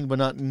of sting, but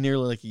not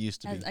nearly like it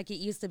used to be. Like it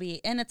used to be.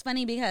 And it's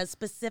funny because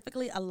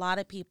specifically a lot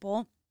of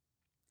people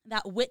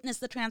that witnessed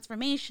the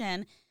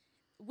transformation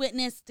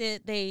witnessed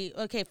it.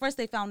 First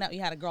they found out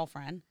you had a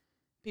girlfriend.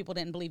 People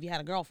didn't believe you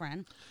had a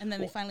girlfriend. And then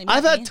they finally met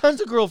I've had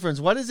tons of girlfriends.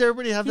 Why does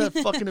everybody have that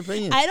fucking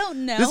opinion? I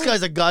don't know. This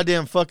guy's a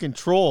goddamn fucking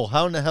troll.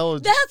 How in the hell?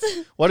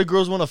 Why do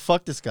girls want to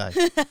fuck this guy?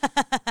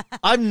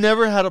 I've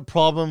never had a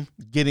problem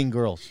getting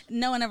girls.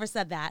 No one ever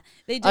said that.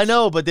 I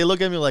know, but they look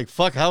at me like,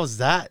 fuck, how is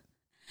that?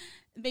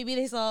 Maybe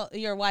they saw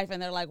your wife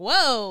and they're like,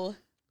 whoa.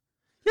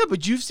 Yeah,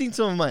 but you've seen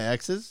some of my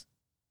exes.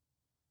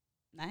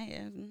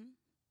 When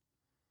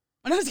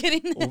I was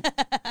kidding.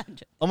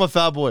 I'm a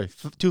fat boy.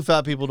 Two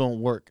fat people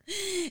don't work.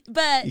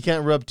 But you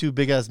can't rub two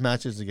big-ass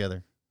matches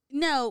together.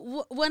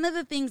 No, one of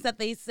the things that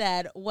they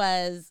said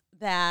was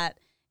that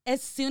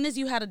as soon as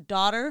you had a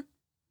daughter,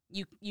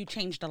 you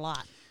changed a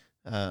lot.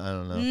 I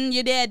don't know.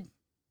 You did.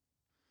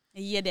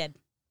 You did.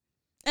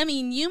 I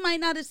mean, you might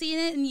not have seen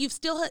it, and you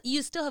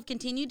still have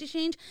continued to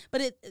change.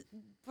 But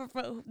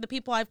for the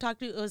people I've talked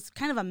to, it was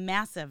kind of a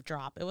massive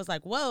drop. It was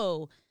like,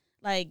 whoa,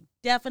 like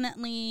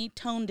definitely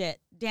toned it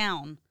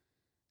down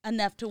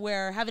enough to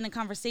where having a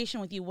conversation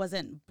with you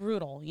wasn't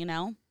brutal. You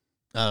know.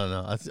 I don't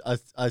know.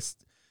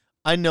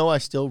 I know I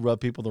still rub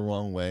people the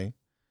wrong way,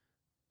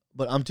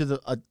 but I'm to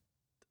the.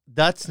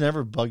 That's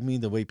never bugged me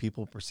the way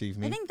people perceive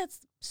me. I think that's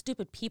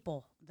stupid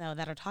people though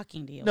that are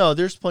talking to you. No,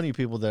 there's plenty of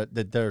people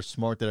that are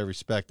smart that I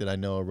respect that I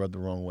know are rubbed the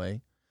wrong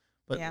way,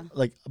 but yeah.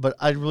 but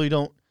I really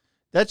don't.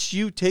 That's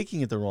you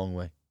taking it the wrong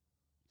way.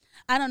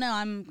 I don't know.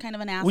 I'm kind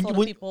of an asshole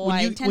to people.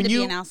 I tend to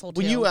be an asshole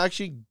too. When you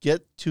actually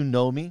get to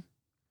know me,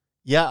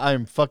 yeah,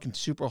 I'm fucking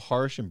super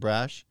harsh and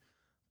brash,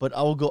 but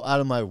I will go out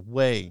of my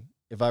way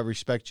if I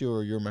respect you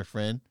or you're my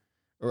friend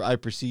or I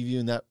perceive you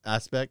in that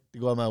aspect to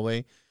go out of my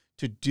way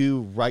to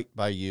do right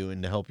by you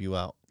and to help you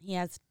out. He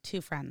has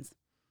 2 friends.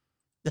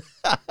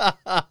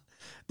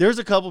 There's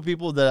a couple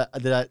people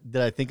that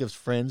I think of as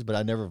friends, but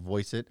I never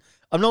voice it.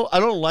 I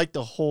don't like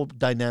the whole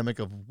dynamic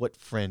of what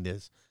friend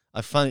is.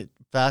 I find it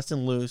fast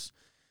and loose.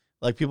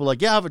 Like people are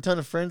like, yeah, I have a ton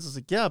of friends. It's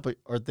like, yeah, but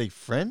are they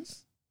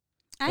friends?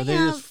 Are they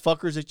just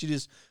fuckers that you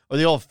just? Are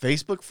they all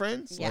Facebook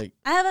friends? Yeah. Like,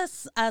 I have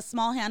a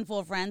small handful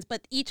of friends,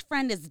 but each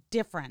friend is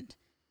different.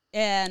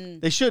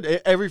 And they should.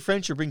 Every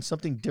friend should bring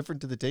something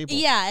different to the table.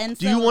 Yeah, and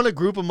do you want a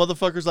group of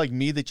motherfuckers like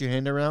me that you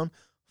hand around?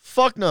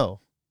 Fuck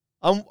no.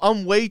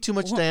 I'm way too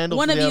much to handle.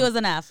 One of you is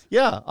enough.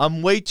 Yeah,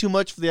 I'm way too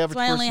much for the average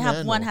person. So I only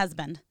have one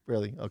husband.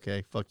 Really?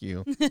 Okay, fuck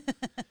you.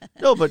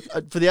 No, but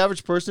for the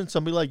average person,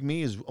 somebody like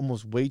me is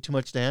almost way too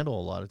much to handle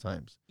a lot of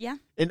times. Yeah.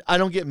 And I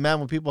don't get mad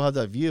when people have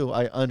that view.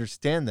 I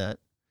understand that.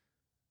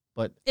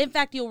 But in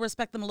fact, you'll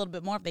respect them a little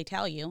bit more if they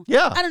tell you.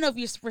 Yeah. I don't know if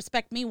you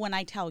respect me when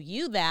I tell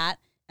you that,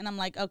 and I'm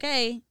like,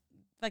 okay,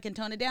 if I can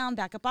tone it down,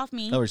 back up off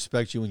me. I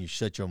respect you when you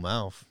shut your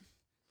mouth.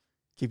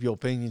 Keep your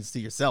opinions to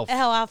yourself.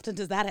 How often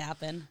does that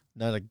happen?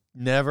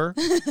 Never.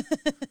 So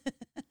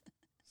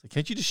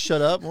can't you just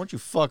shut up? Why don't you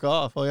fuck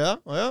off? Oh, yeah?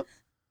 Oh, yeah?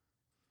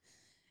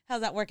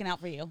 How's that working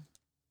out for you?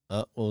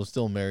 Well, we're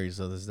still married,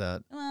 so there's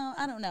that. Well,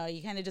 I don't know.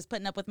 You kind of just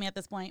putting up with me at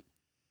this point?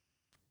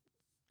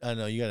 I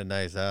know. You got a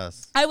nice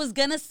ass. I was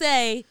going to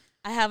say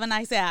I have a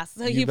nice ass.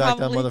 So you back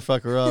probably... that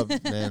motherfucker up,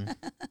 man.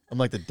 I'm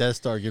like the Death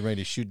Star getting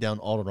ready to shoot down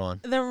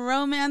Alderaan. The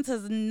romance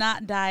has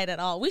not died at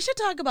all. We should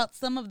talk about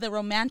some of the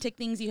romantic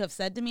things you have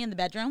said to me in the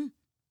bedroom.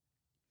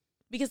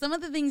 Because some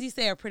of the things you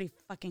say are pretty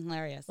fucking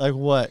hilarious. Like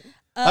what?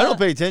 I don't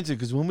pay attention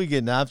because when we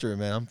get after it,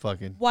 man, I'm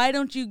fucking... Why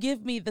don't you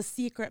give me the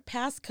secret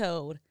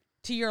passcode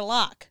to your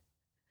lock?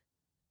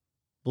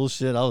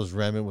 Bullshit, I was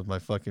ramming with my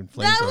fucking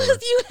flamethrower. That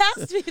was, you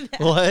asked me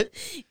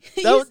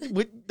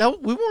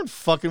that. We weren't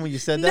fucking when you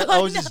said that. No, I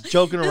was just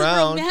joking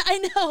around. I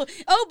know.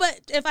 Oh,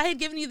 but if I had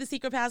given you the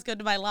secret passcode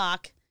to my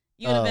lock,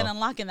 you would have been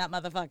unlocking that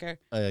motherfucker.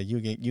 You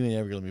ain't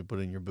ever going to be put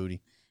in your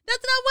booty.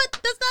 That's not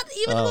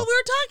even what we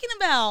were talking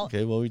about.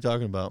 Okay, what are we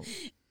talking about?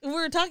 We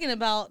were talking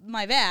about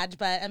my vag,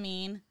 but I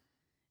mean,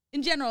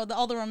 in general,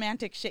 all the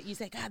romantic shit you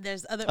say, God,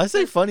 there's other... I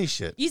say funny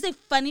shit. You say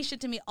funny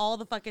shit to me all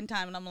the fucking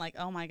time, and I'm like,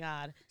 oh my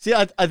God. See,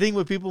 I think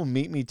when people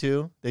meet me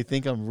too, they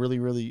think I'm really,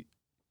 really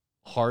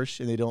harsh,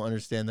 and they don't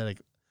understand that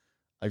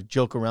I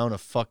joke around a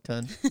fuck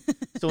ton.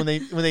 So when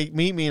they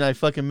meet me and I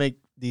fucking make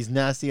these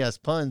nasty ass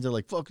puns, they're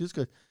like, fuck, this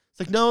guy. It's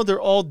like, no,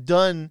 they're all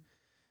done.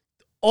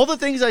 All the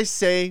things I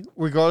say,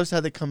 regardless of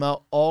how they come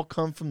out, all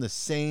come from the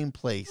same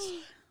place.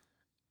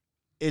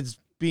 It's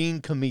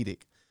being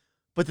comedic.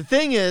 But the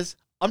thing is,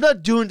 I'm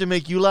not doing it to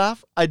make you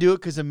laugh. I do it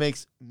because it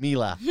makes me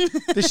laugh.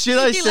 The shit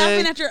I You're say.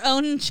 laughing at your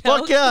own jokes.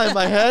 Fuck yeah, in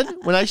my head,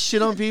 when I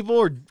shit on people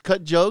or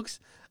cut jokes,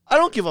 I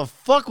don't give a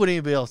fuck what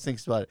anybody else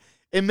thinks about it.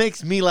 It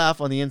makes me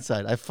laugh on the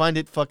inside. I find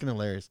it fucking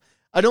hilarious.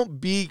 I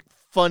don't be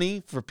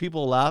funny for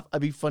people to laugh. I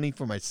be funny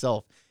for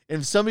myself.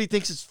 And if somebody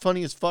thinks it's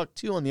funny as fuck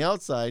too on the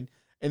outside,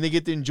 and they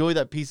get to enjoy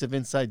that piece of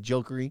inside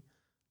jokery,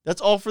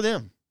 that's all for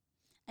them.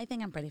 I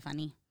think I'm pretty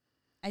funny.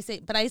 I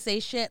say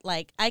shit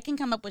like I can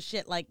come up with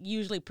shit like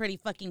usually pretty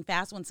fucking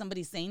fast when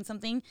somebody's saying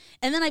something,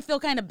 and then I feel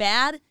kind of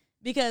bad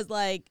because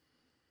like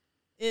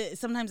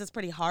sometimes it's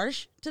pretty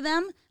harsh to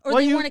them, or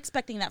they weren't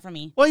expecting that from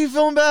me. Why are you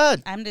feeling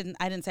bad? I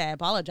didn't say I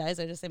apologize.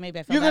 I just say maybe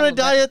I feel. You're gonna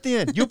die at the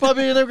end. You're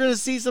probably never gonna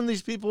see some of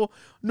these people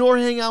nor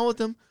hang out with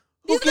them.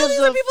 These are people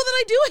that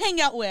I do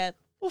hang out with.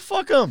 Well,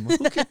 fuck them. Here's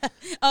the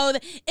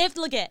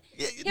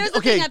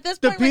thing. At this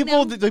point,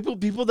 the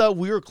people that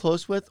we are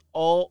close with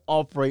all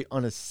operate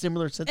on a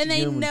similar sense of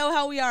humor. And they know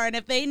how we are. And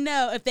if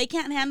they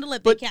can't handle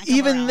it, but they can't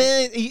come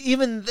around.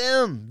 even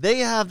them, they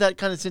have that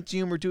kind of sense of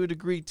humor to a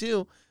degree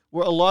too,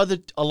 where a lot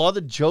of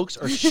the jokes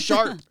are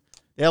sharp.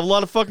 They have a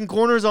lot of fucking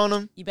corners on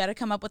them. You better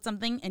come up with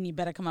something, and you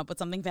better come up with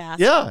something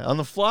fast. Yeah, on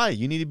the fly.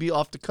 You need to be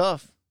off the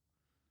cuff.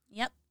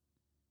 Yep.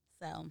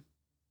 So,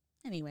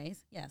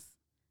 anyways, yes.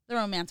 The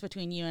romance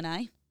between you and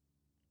I.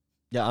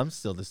 Yeah, I'm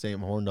still the same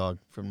horn dog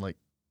from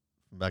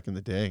back in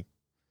the day.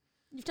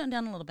 You've toned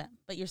down a little bit,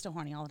 but you're still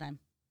horny all the time.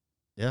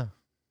 Yeah.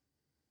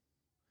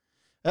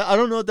 I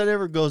don't know if that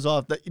ever goes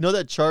off.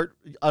 That chart,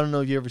 I don't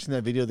know if you ever seen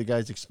that video, the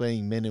guy's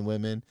explaining men and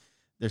women,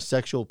 their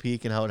sexual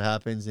peak and how it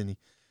happens, and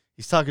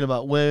he's talking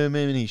about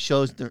women, and he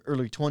shows in their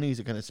early 20s,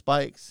 it kind of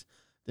spikes,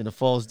 then it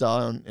falls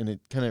down, and it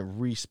kind of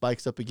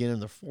re-spikes up again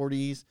in their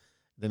 40s,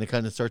 then it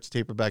kind of starts to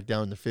taper back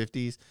down in the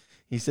 50s.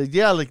 He said,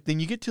 yeah, then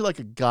you get to a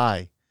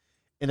guy.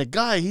 And a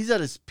guy, he's at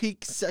his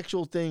peak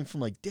sexual thing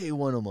from day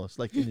one almost,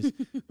 in his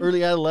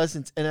early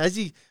adolescence. And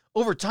as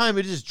over time,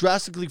 it just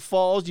drastically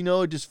falls,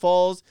 it just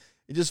falls.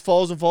 It just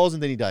falls and falls,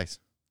 and then he dies.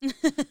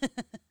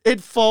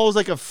 It falls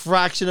like a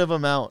fraction of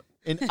amount.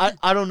 And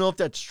I don't know if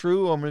that's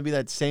true or I'm going to be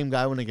that same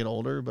guy when I get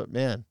older, but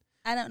man.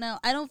 I don't know.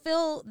 I don't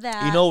feel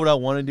that. You know what I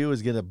want to do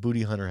is get a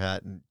booty hunter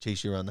hat and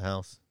chase you around the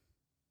house.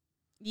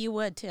 You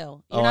would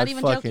too. You're not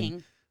even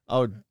joking. I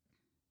would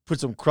put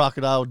some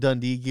Crocodile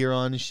Dundee gear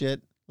on and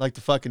shit. Like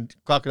the fucking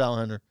crocodile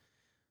hunter.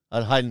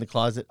 I'd hide in the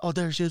closet. Oh,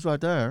 there she is right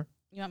there.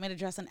 You want me to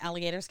dress in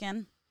alligator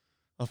skin?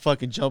 I'll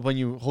fucking jump on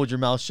you, hold your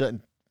mouth shut,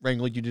 and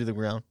wrangle you to the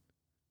ground.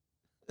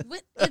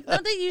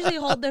 Don't they usually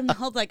hold their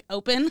mouths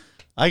open?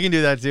 I can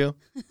do that too.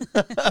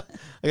 I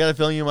got a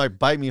feeling you might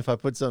bite me if I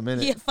put something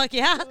in it. Yeah, fuck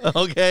yeah.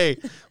 Okay.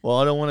 Well,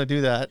 I don't want to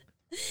do that.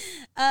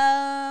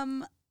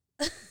 I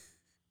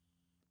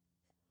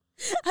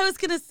was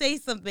going to say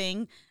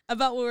something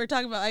about what we were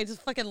talking about. I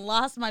just fucking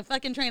lost my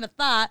fucking train of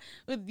thought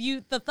with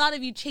you. The thought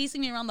of you chasing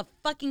me around the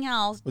fucking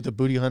house. With the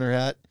booty hunter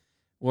hat,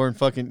 wearing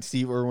fucking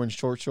Steve Irwin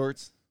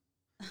shorts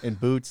and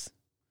boots.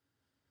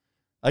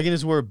 I can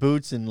just wear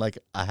boots and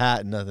a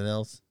hat and nothing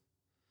else.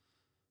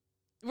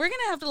 We're going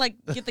to have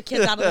to get the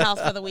kids out of the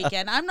house for the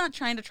weekend. I'm not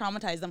trying to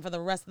traumatize them for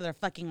the rest of their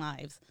fucking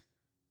lives.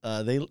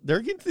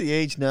 They're getting to the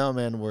age now,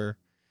 man, where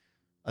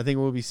I think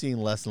we'll be seeing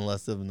less and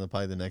less of them in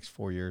probably the next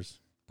 4 years.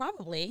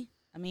 Probably.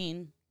 I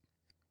mean,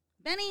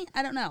 Benny,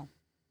 I don't know.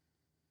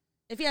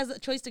 If he has a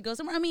choice to go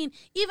somewhere. I mean,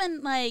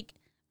 even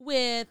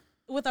with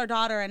our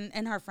daughter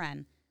and her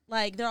friend,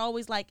 they're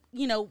always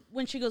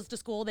when she goes to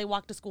school, they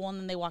walk to school and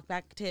then they walk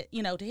back to,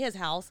 to his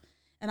house.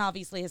 And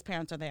obviously his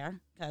parents are there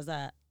because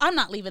I'm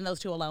not leaving those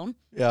two alone.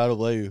 Yeah, I don't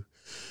blame you.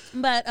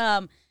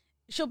 But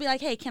she'll be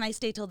like, hey, can I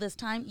stay till this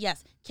time?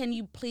 Yes. Can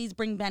you please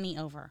bring Benny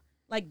over?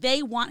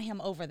 They want him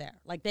over there.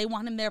 They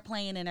want him there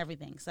playing and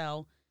everything.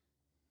 So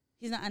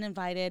he's not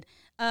uninvited.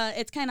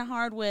 It's kind of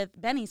hard with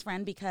Benny's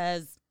friend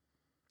because,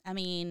 I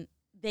mean,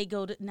 they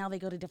go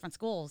to different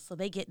schools. So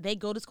they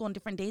go to school on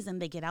different days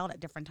and they get out at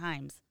different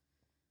times.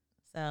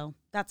 So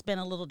that's been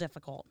a little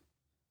difficult.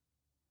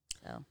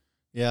 So.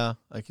 Yeah,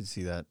 I can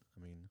see that.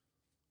 I mean.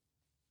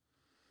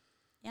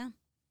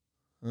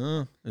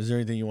 Yeah. Is there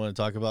anything you want to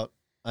talk about?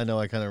 I know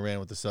I kind of ran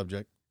with the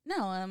subject.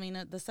 No, I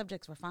mean, the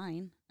subjects were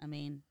fine. I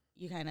mean,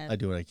 I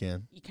do what I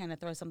can. You kind of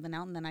throw something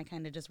out and then I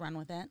kind of just run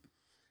with it.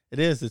 It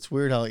is. It's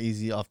weird how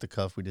easy off the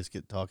cuff we just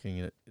get talking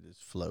and it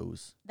just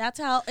flows. That's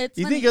how it's.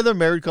 You think other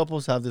married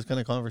couples have this kind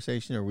of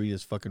conversation, or are we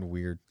just fucking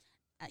weird?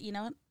 You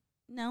know what?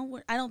 No,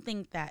 I don't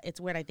think that it's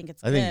weird. I think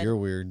it's. I think you're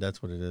weird.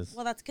 That's what it is.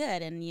 Well, that's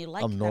good, and you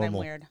like I'm that I'm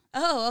weird.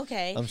 Oh,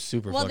 okay. I'm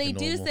super. Well, fucking they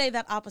do normal. say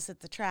that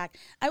opposites attract.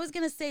 I was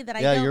gonna say that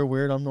I. Yeah, you're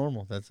weird. I'm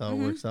normal. That's how it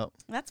works out.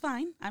 That's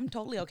fine. I'm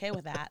totally okay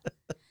with that.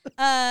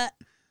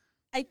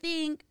 I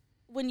think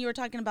when you were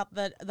talking about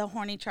the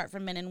horny chart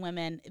for men and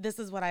women, this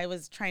is what I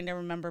was trying to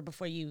remember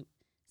before you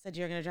said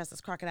you were going to dress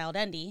as Crocodile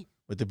Dundee.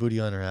 With the booty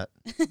hunter hat.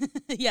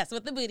 Yes,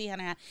 with the booty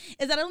hunter hat.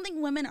 Is that I don't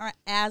think women are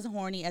as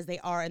horny as they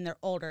are in their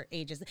older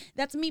ages.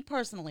 That's me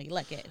personally.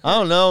 Look it. I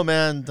don't know,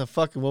 man. The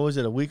fucking, what was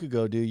it, a week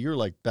ago, dude? You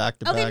were back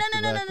to back. Okay,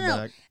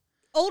 no.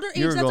 Older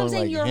age, that's what I'm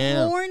saying. You're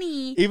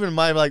horny. Even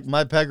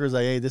my pecker's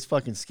hey, this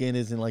fucking skin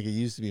isn't like it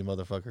used to be,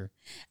 motherfucker.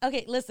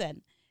 Okay,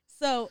 listen.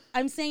 So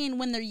I'm saying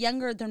when they're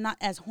younger, they're not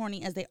as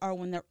horny as they are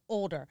when they're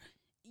older.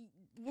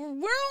 We're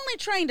only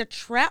trying to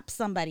trap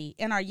somebody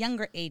in our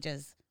younger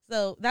ages.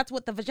 So that's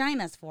what the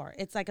vagina's for.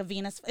 It's like a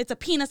Venus. It's a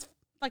penis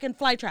fucking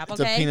fly trap,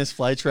 okay? It's a penis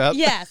fly trap?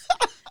 Yes.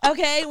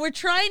 Okay? We're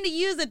trying to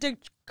use it to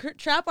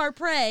trap our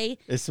prey.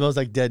 It smells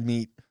like dead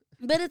meat.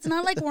 But it's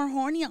not like we're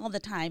horny all the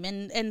time.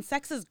 And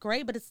sex is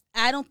great, but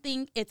I don't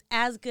think it's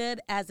as good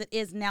as it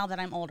is now that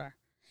I'm older.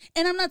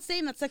 And I'm not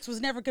saying that sex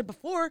was never good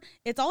before.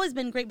 It's always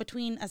been great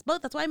between us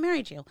both. That's why I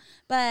married you.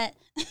 But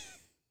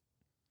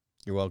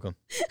you're welcome.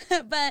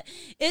 But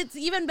it's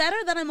even better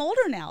that I'm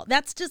older now.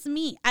 That's just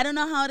me. I don't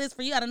know how it is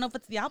for you. I don't know if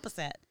it's the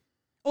opposite.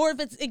 Or if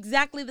it's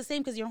exactly the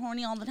same because you're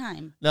horny all the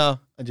time. No,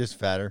 I'm just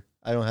fatter.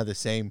 I don't have the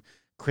same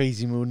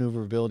crazy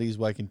maneuverabilities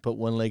where I can put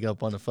one leg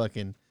up on the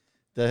fucking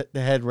the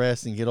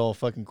headrest and get all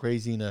fucking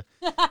crazy in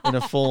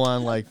a full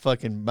on like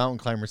fucking mountain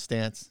climber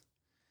stance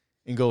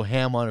and go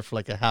ham on it for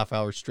like a half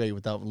hour straight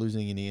without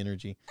losing any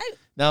energy.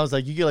 Now it's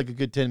like you get like a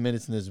good 10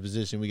 minutes in this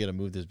position, we got to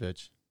move this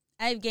bitch.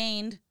 I've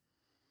gained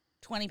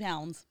 20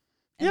 pounds.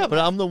 Yeah, but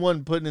I'm the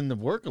one putting in the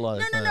work a lot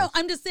of times. No.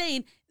 I'm just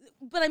saying,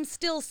 but I'm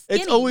still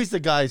skinny. It's always the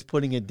guys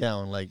putting it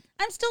down. Like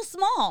I'm still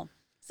small.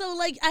 So,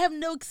 like, I have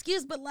no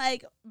excuse, but,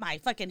 like, my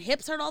fucking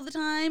hips hurt all the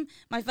time.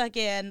 My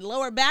fucking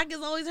lower back is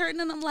always hurting,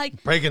 and I'm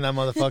like... breaking that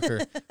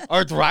motherfucker.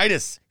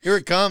 Arthritis. Here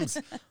it comes.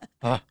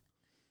 Stop.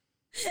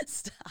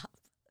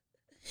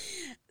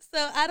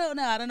 So, I don't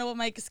know. I don't know what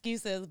my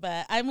excuse is,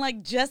 but I'm,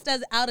 like, just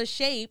as out of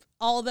shape,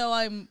 although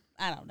I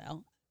don't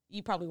know.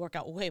 You probably work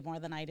out way more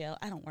than I do.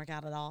 I don't work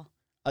out at all.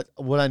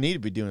 What I need to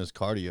be doing is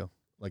cardio.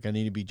 Like, I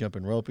need to be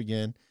jumping rope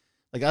again.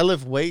 Like, I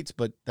lift weights,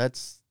 but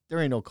there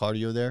ain't no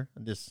cardio there.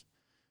 I'm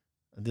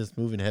just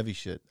moving heavy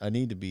shit. I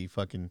need to be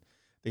fucking...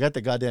 They got the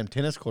goddamn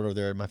tennis court over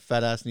there. My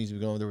fat ass needs to be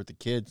going over there with the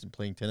kids and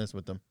playing tennis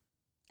with them.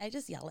 I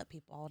just yell at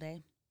people all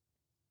day.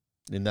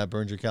 And that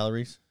burns your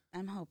calories?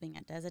 I'm hoping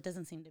it does. It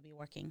doesn't seem to be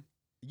working.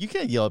 You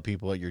can't yell at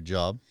people at your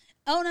job.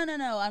 Oh,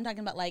 no. I'm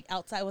talking about, like,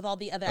 outside with all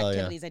the other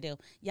activities I do.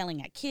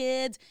 Yelling at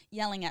kids,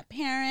 yelling at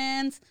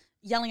parents,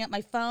 yelling at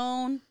my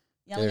phone,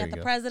 yelling at the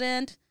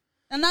president.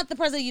 And not the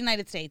president of the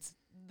United States.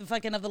 The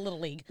fucking of the Little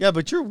League. Yeah,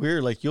 but you're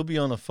weird. Like, you'll be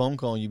on a phone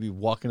call and you'll be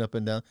walking up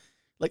and down.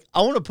 Like,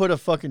 I want to put a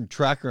fucking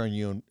tracker on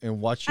you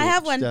and watch you. I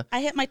have one. I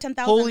hit my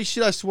 10,000. Holy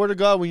shit, I swear to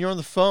God, when you're on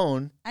the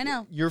phone. I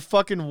know. You're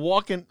fucking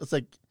walking. It's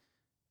like.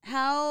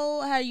 How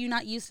are you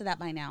not used to that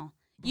by now?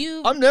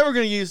 I'm never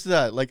going to get used to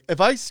that. Like,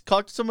 if I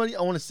talk to somebody,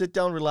 I want to sit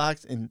down,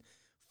 relax, and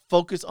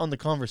focus on the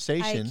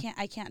conversation.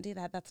 I can't do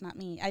that. That's not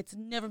me. It's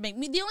never made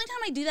me. The only time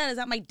I do that is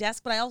at my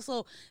desk, but I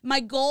also, my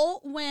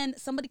goal when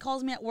somebody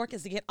calls me at work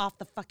is to get off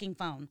the fucking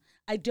phone.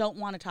 I don't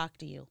want to talk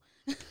to you.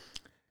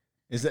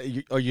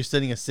 Are you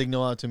sending a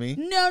signal out to me?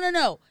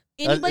 No.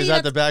 Is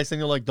that the bad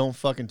signal? Like, don't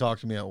fucking talk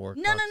to me at work.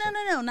 No,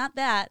 not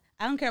that.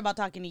 I don't care about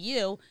talking to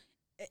you.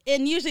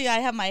 And usually I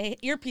have my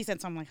earpiece in,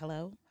 so I'm like,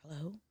 hello,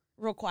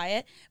 real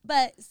quiet.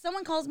 But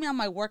someone calls me on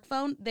my work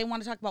phone, they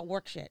want to talk about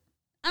work shit.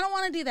 I don't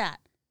want to do that.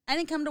 I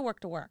didn't come to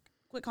work to work.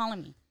 Quit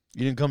calling me.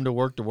 You didn't come to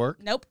work to work?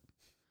 Nope.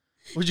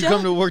 What'd you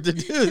come to work to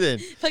do then?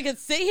 If I could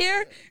sit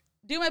here,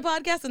 do my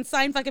podcast, and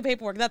sign fucking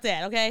paperwork, that's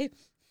it, okay?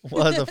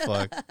 What the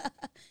fuck?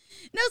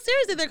 No,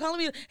 seriously, they're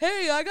calling me,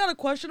 hey, I got a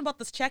question about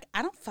this check.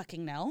 I don't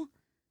fucking know.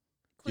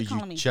 Quit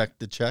calling me. Did you check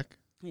the check?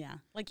 Yeah.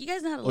 Like, you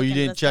guys know how to look into this.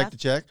 Oh, you didn't check stuff. the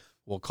check?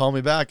 Well, call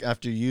me back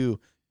after you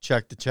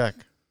check the check.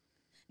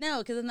 No,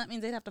 because then that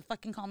means they'd have to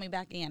fucking call me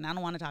back again. I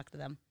don't want to talk to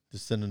them.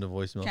 Just send them a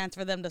voicemail.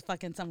 Transfer them to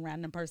fucking some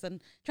random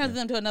person. Transfer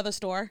them to another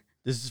store.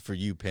 This is for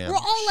you, Pam. We're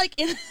all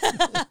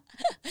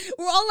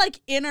like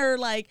inner,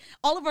 like,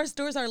 all of our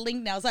stores are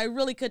linked now, so I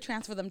really could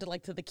transfer them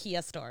to the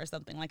Kia store or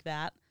something like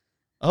that.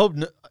 I hope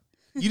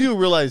you do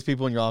realize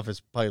people in your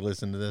office probably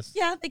listen to this.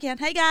 Yeah, they can.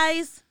 Hey,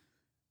 guys.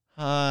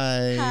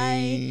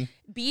 Hi.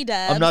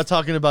 B-Dubs. I'm not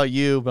talking about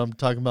you, but I'm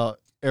talking about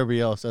everybody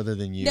else other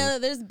than you. No,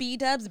 there's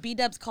B-Dubs.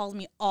 B-Dubs calls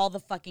me all the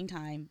fucking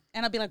time.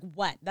 And I'll be like,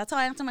 what? That's how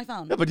I answer my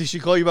phone. Yeah, but did she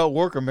call you about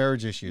work or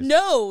marriage issues?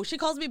 No, she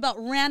calls me about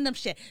random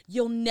shit.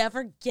 You'll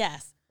never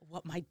guess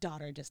what my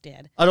daughter just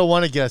did. I don't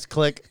want to guess.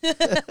 Click.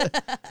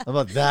 How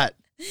about that?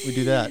 We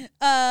do that.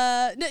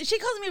 No, she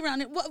calls me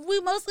around.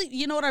 We mostly,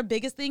 you know what our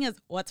biggest thing is?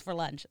 What's for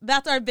lunch?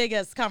 That's our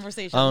biggest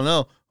conversation. I don't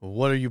know.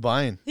 What are you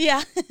buying?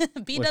 Yeah.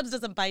 B-Dubs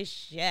doesn't buy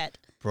shit.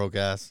 Broke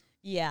ass.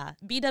 Yeah.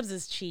 B-Dubs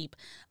is cheap.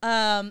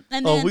 And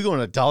then, we going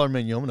to Dollar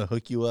Menu. I'm going to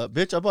hook you up.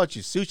 Bitch, I bought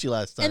you sushi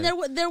last time. And there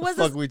was what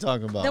the fuck are we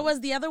talking about? There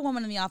was the other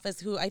woman in the office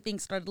who I think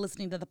started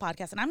listening to the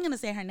podcast. And I'm going to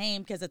say her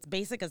name because it's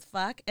basic as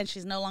fuck. And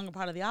she's no longer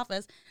part of the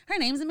office. Her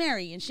name's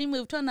Mary. And she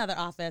moved to another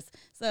office.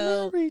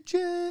 So Mary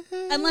Jane.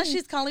 Unless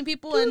she's calling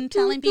people and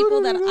telling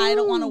people that I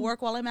don't want to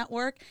work while I'm at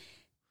work.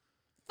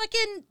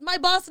 Fucking my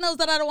boss knows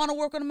that I don't want to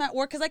work when I'm at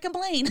work because I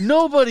complain.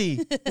 Nobody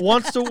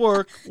wants to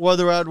work while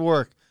they're at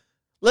work.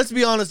 Let's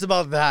be honest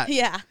about that.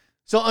 Yeah.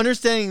 So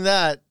understanding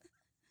that.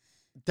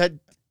 But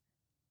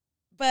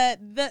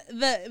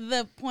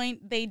the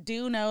point, they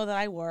do know that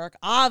I work.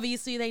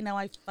 Obviously, they know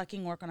I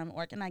fucking work when I'm at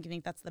work, and I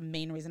think that's the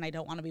main reason I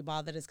don't want to be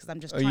bothered is because I'm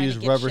just trying to get shit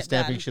done. You just rubber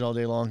stamping shit all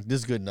day long. This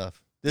is good enough.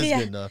 This is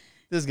good enough.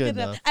 This is good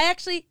enough. I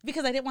actually,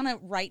 because I didn't want to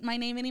write my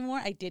name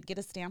anymore, I did get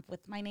a stamp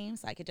with my name,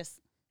 so I could just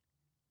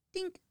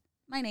dink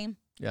my name.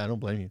 Yeah, I don't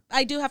blame you.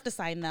 I do have to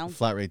sign though.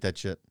 Flat rate that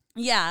shit.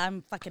 Yeah,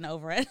 I'm fucking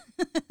over it.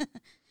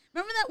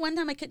 Remember that one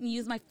time I couldn't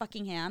use my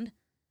fucking hand?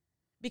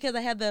 Because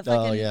I had the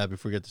fucking... Oh, yeah,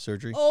 before you get the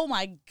surgery? Oh,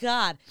 my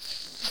God.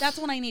 That's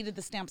when I needed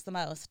the stamps the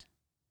most.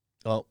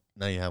 Oh,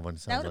 now you have one.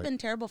 That would have been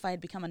terrible if I had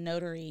become a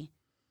notary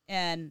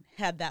and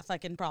had that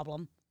fucking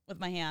problem with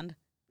my hand.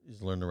 You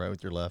just learn to write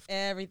with your left.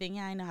 Everything.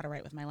 Yeah, I know how to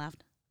write with my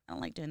left. I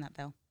don't like doing that,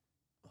 though.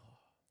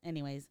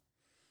 Anyways,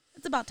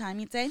 it's about time,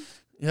 you'd say.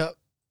 Yep.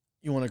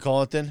 You want to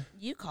call it then?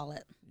 You call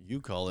it. You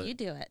call it. You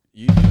do it.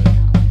 You do it.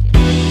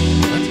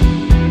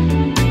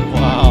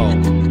 Wow.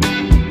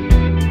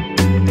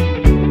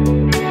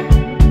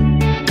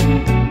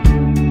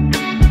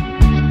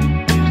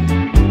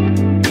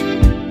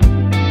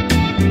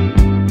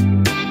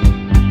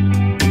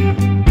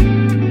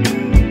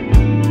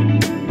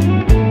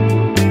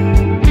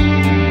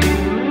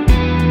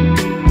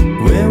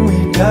 When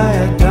we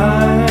die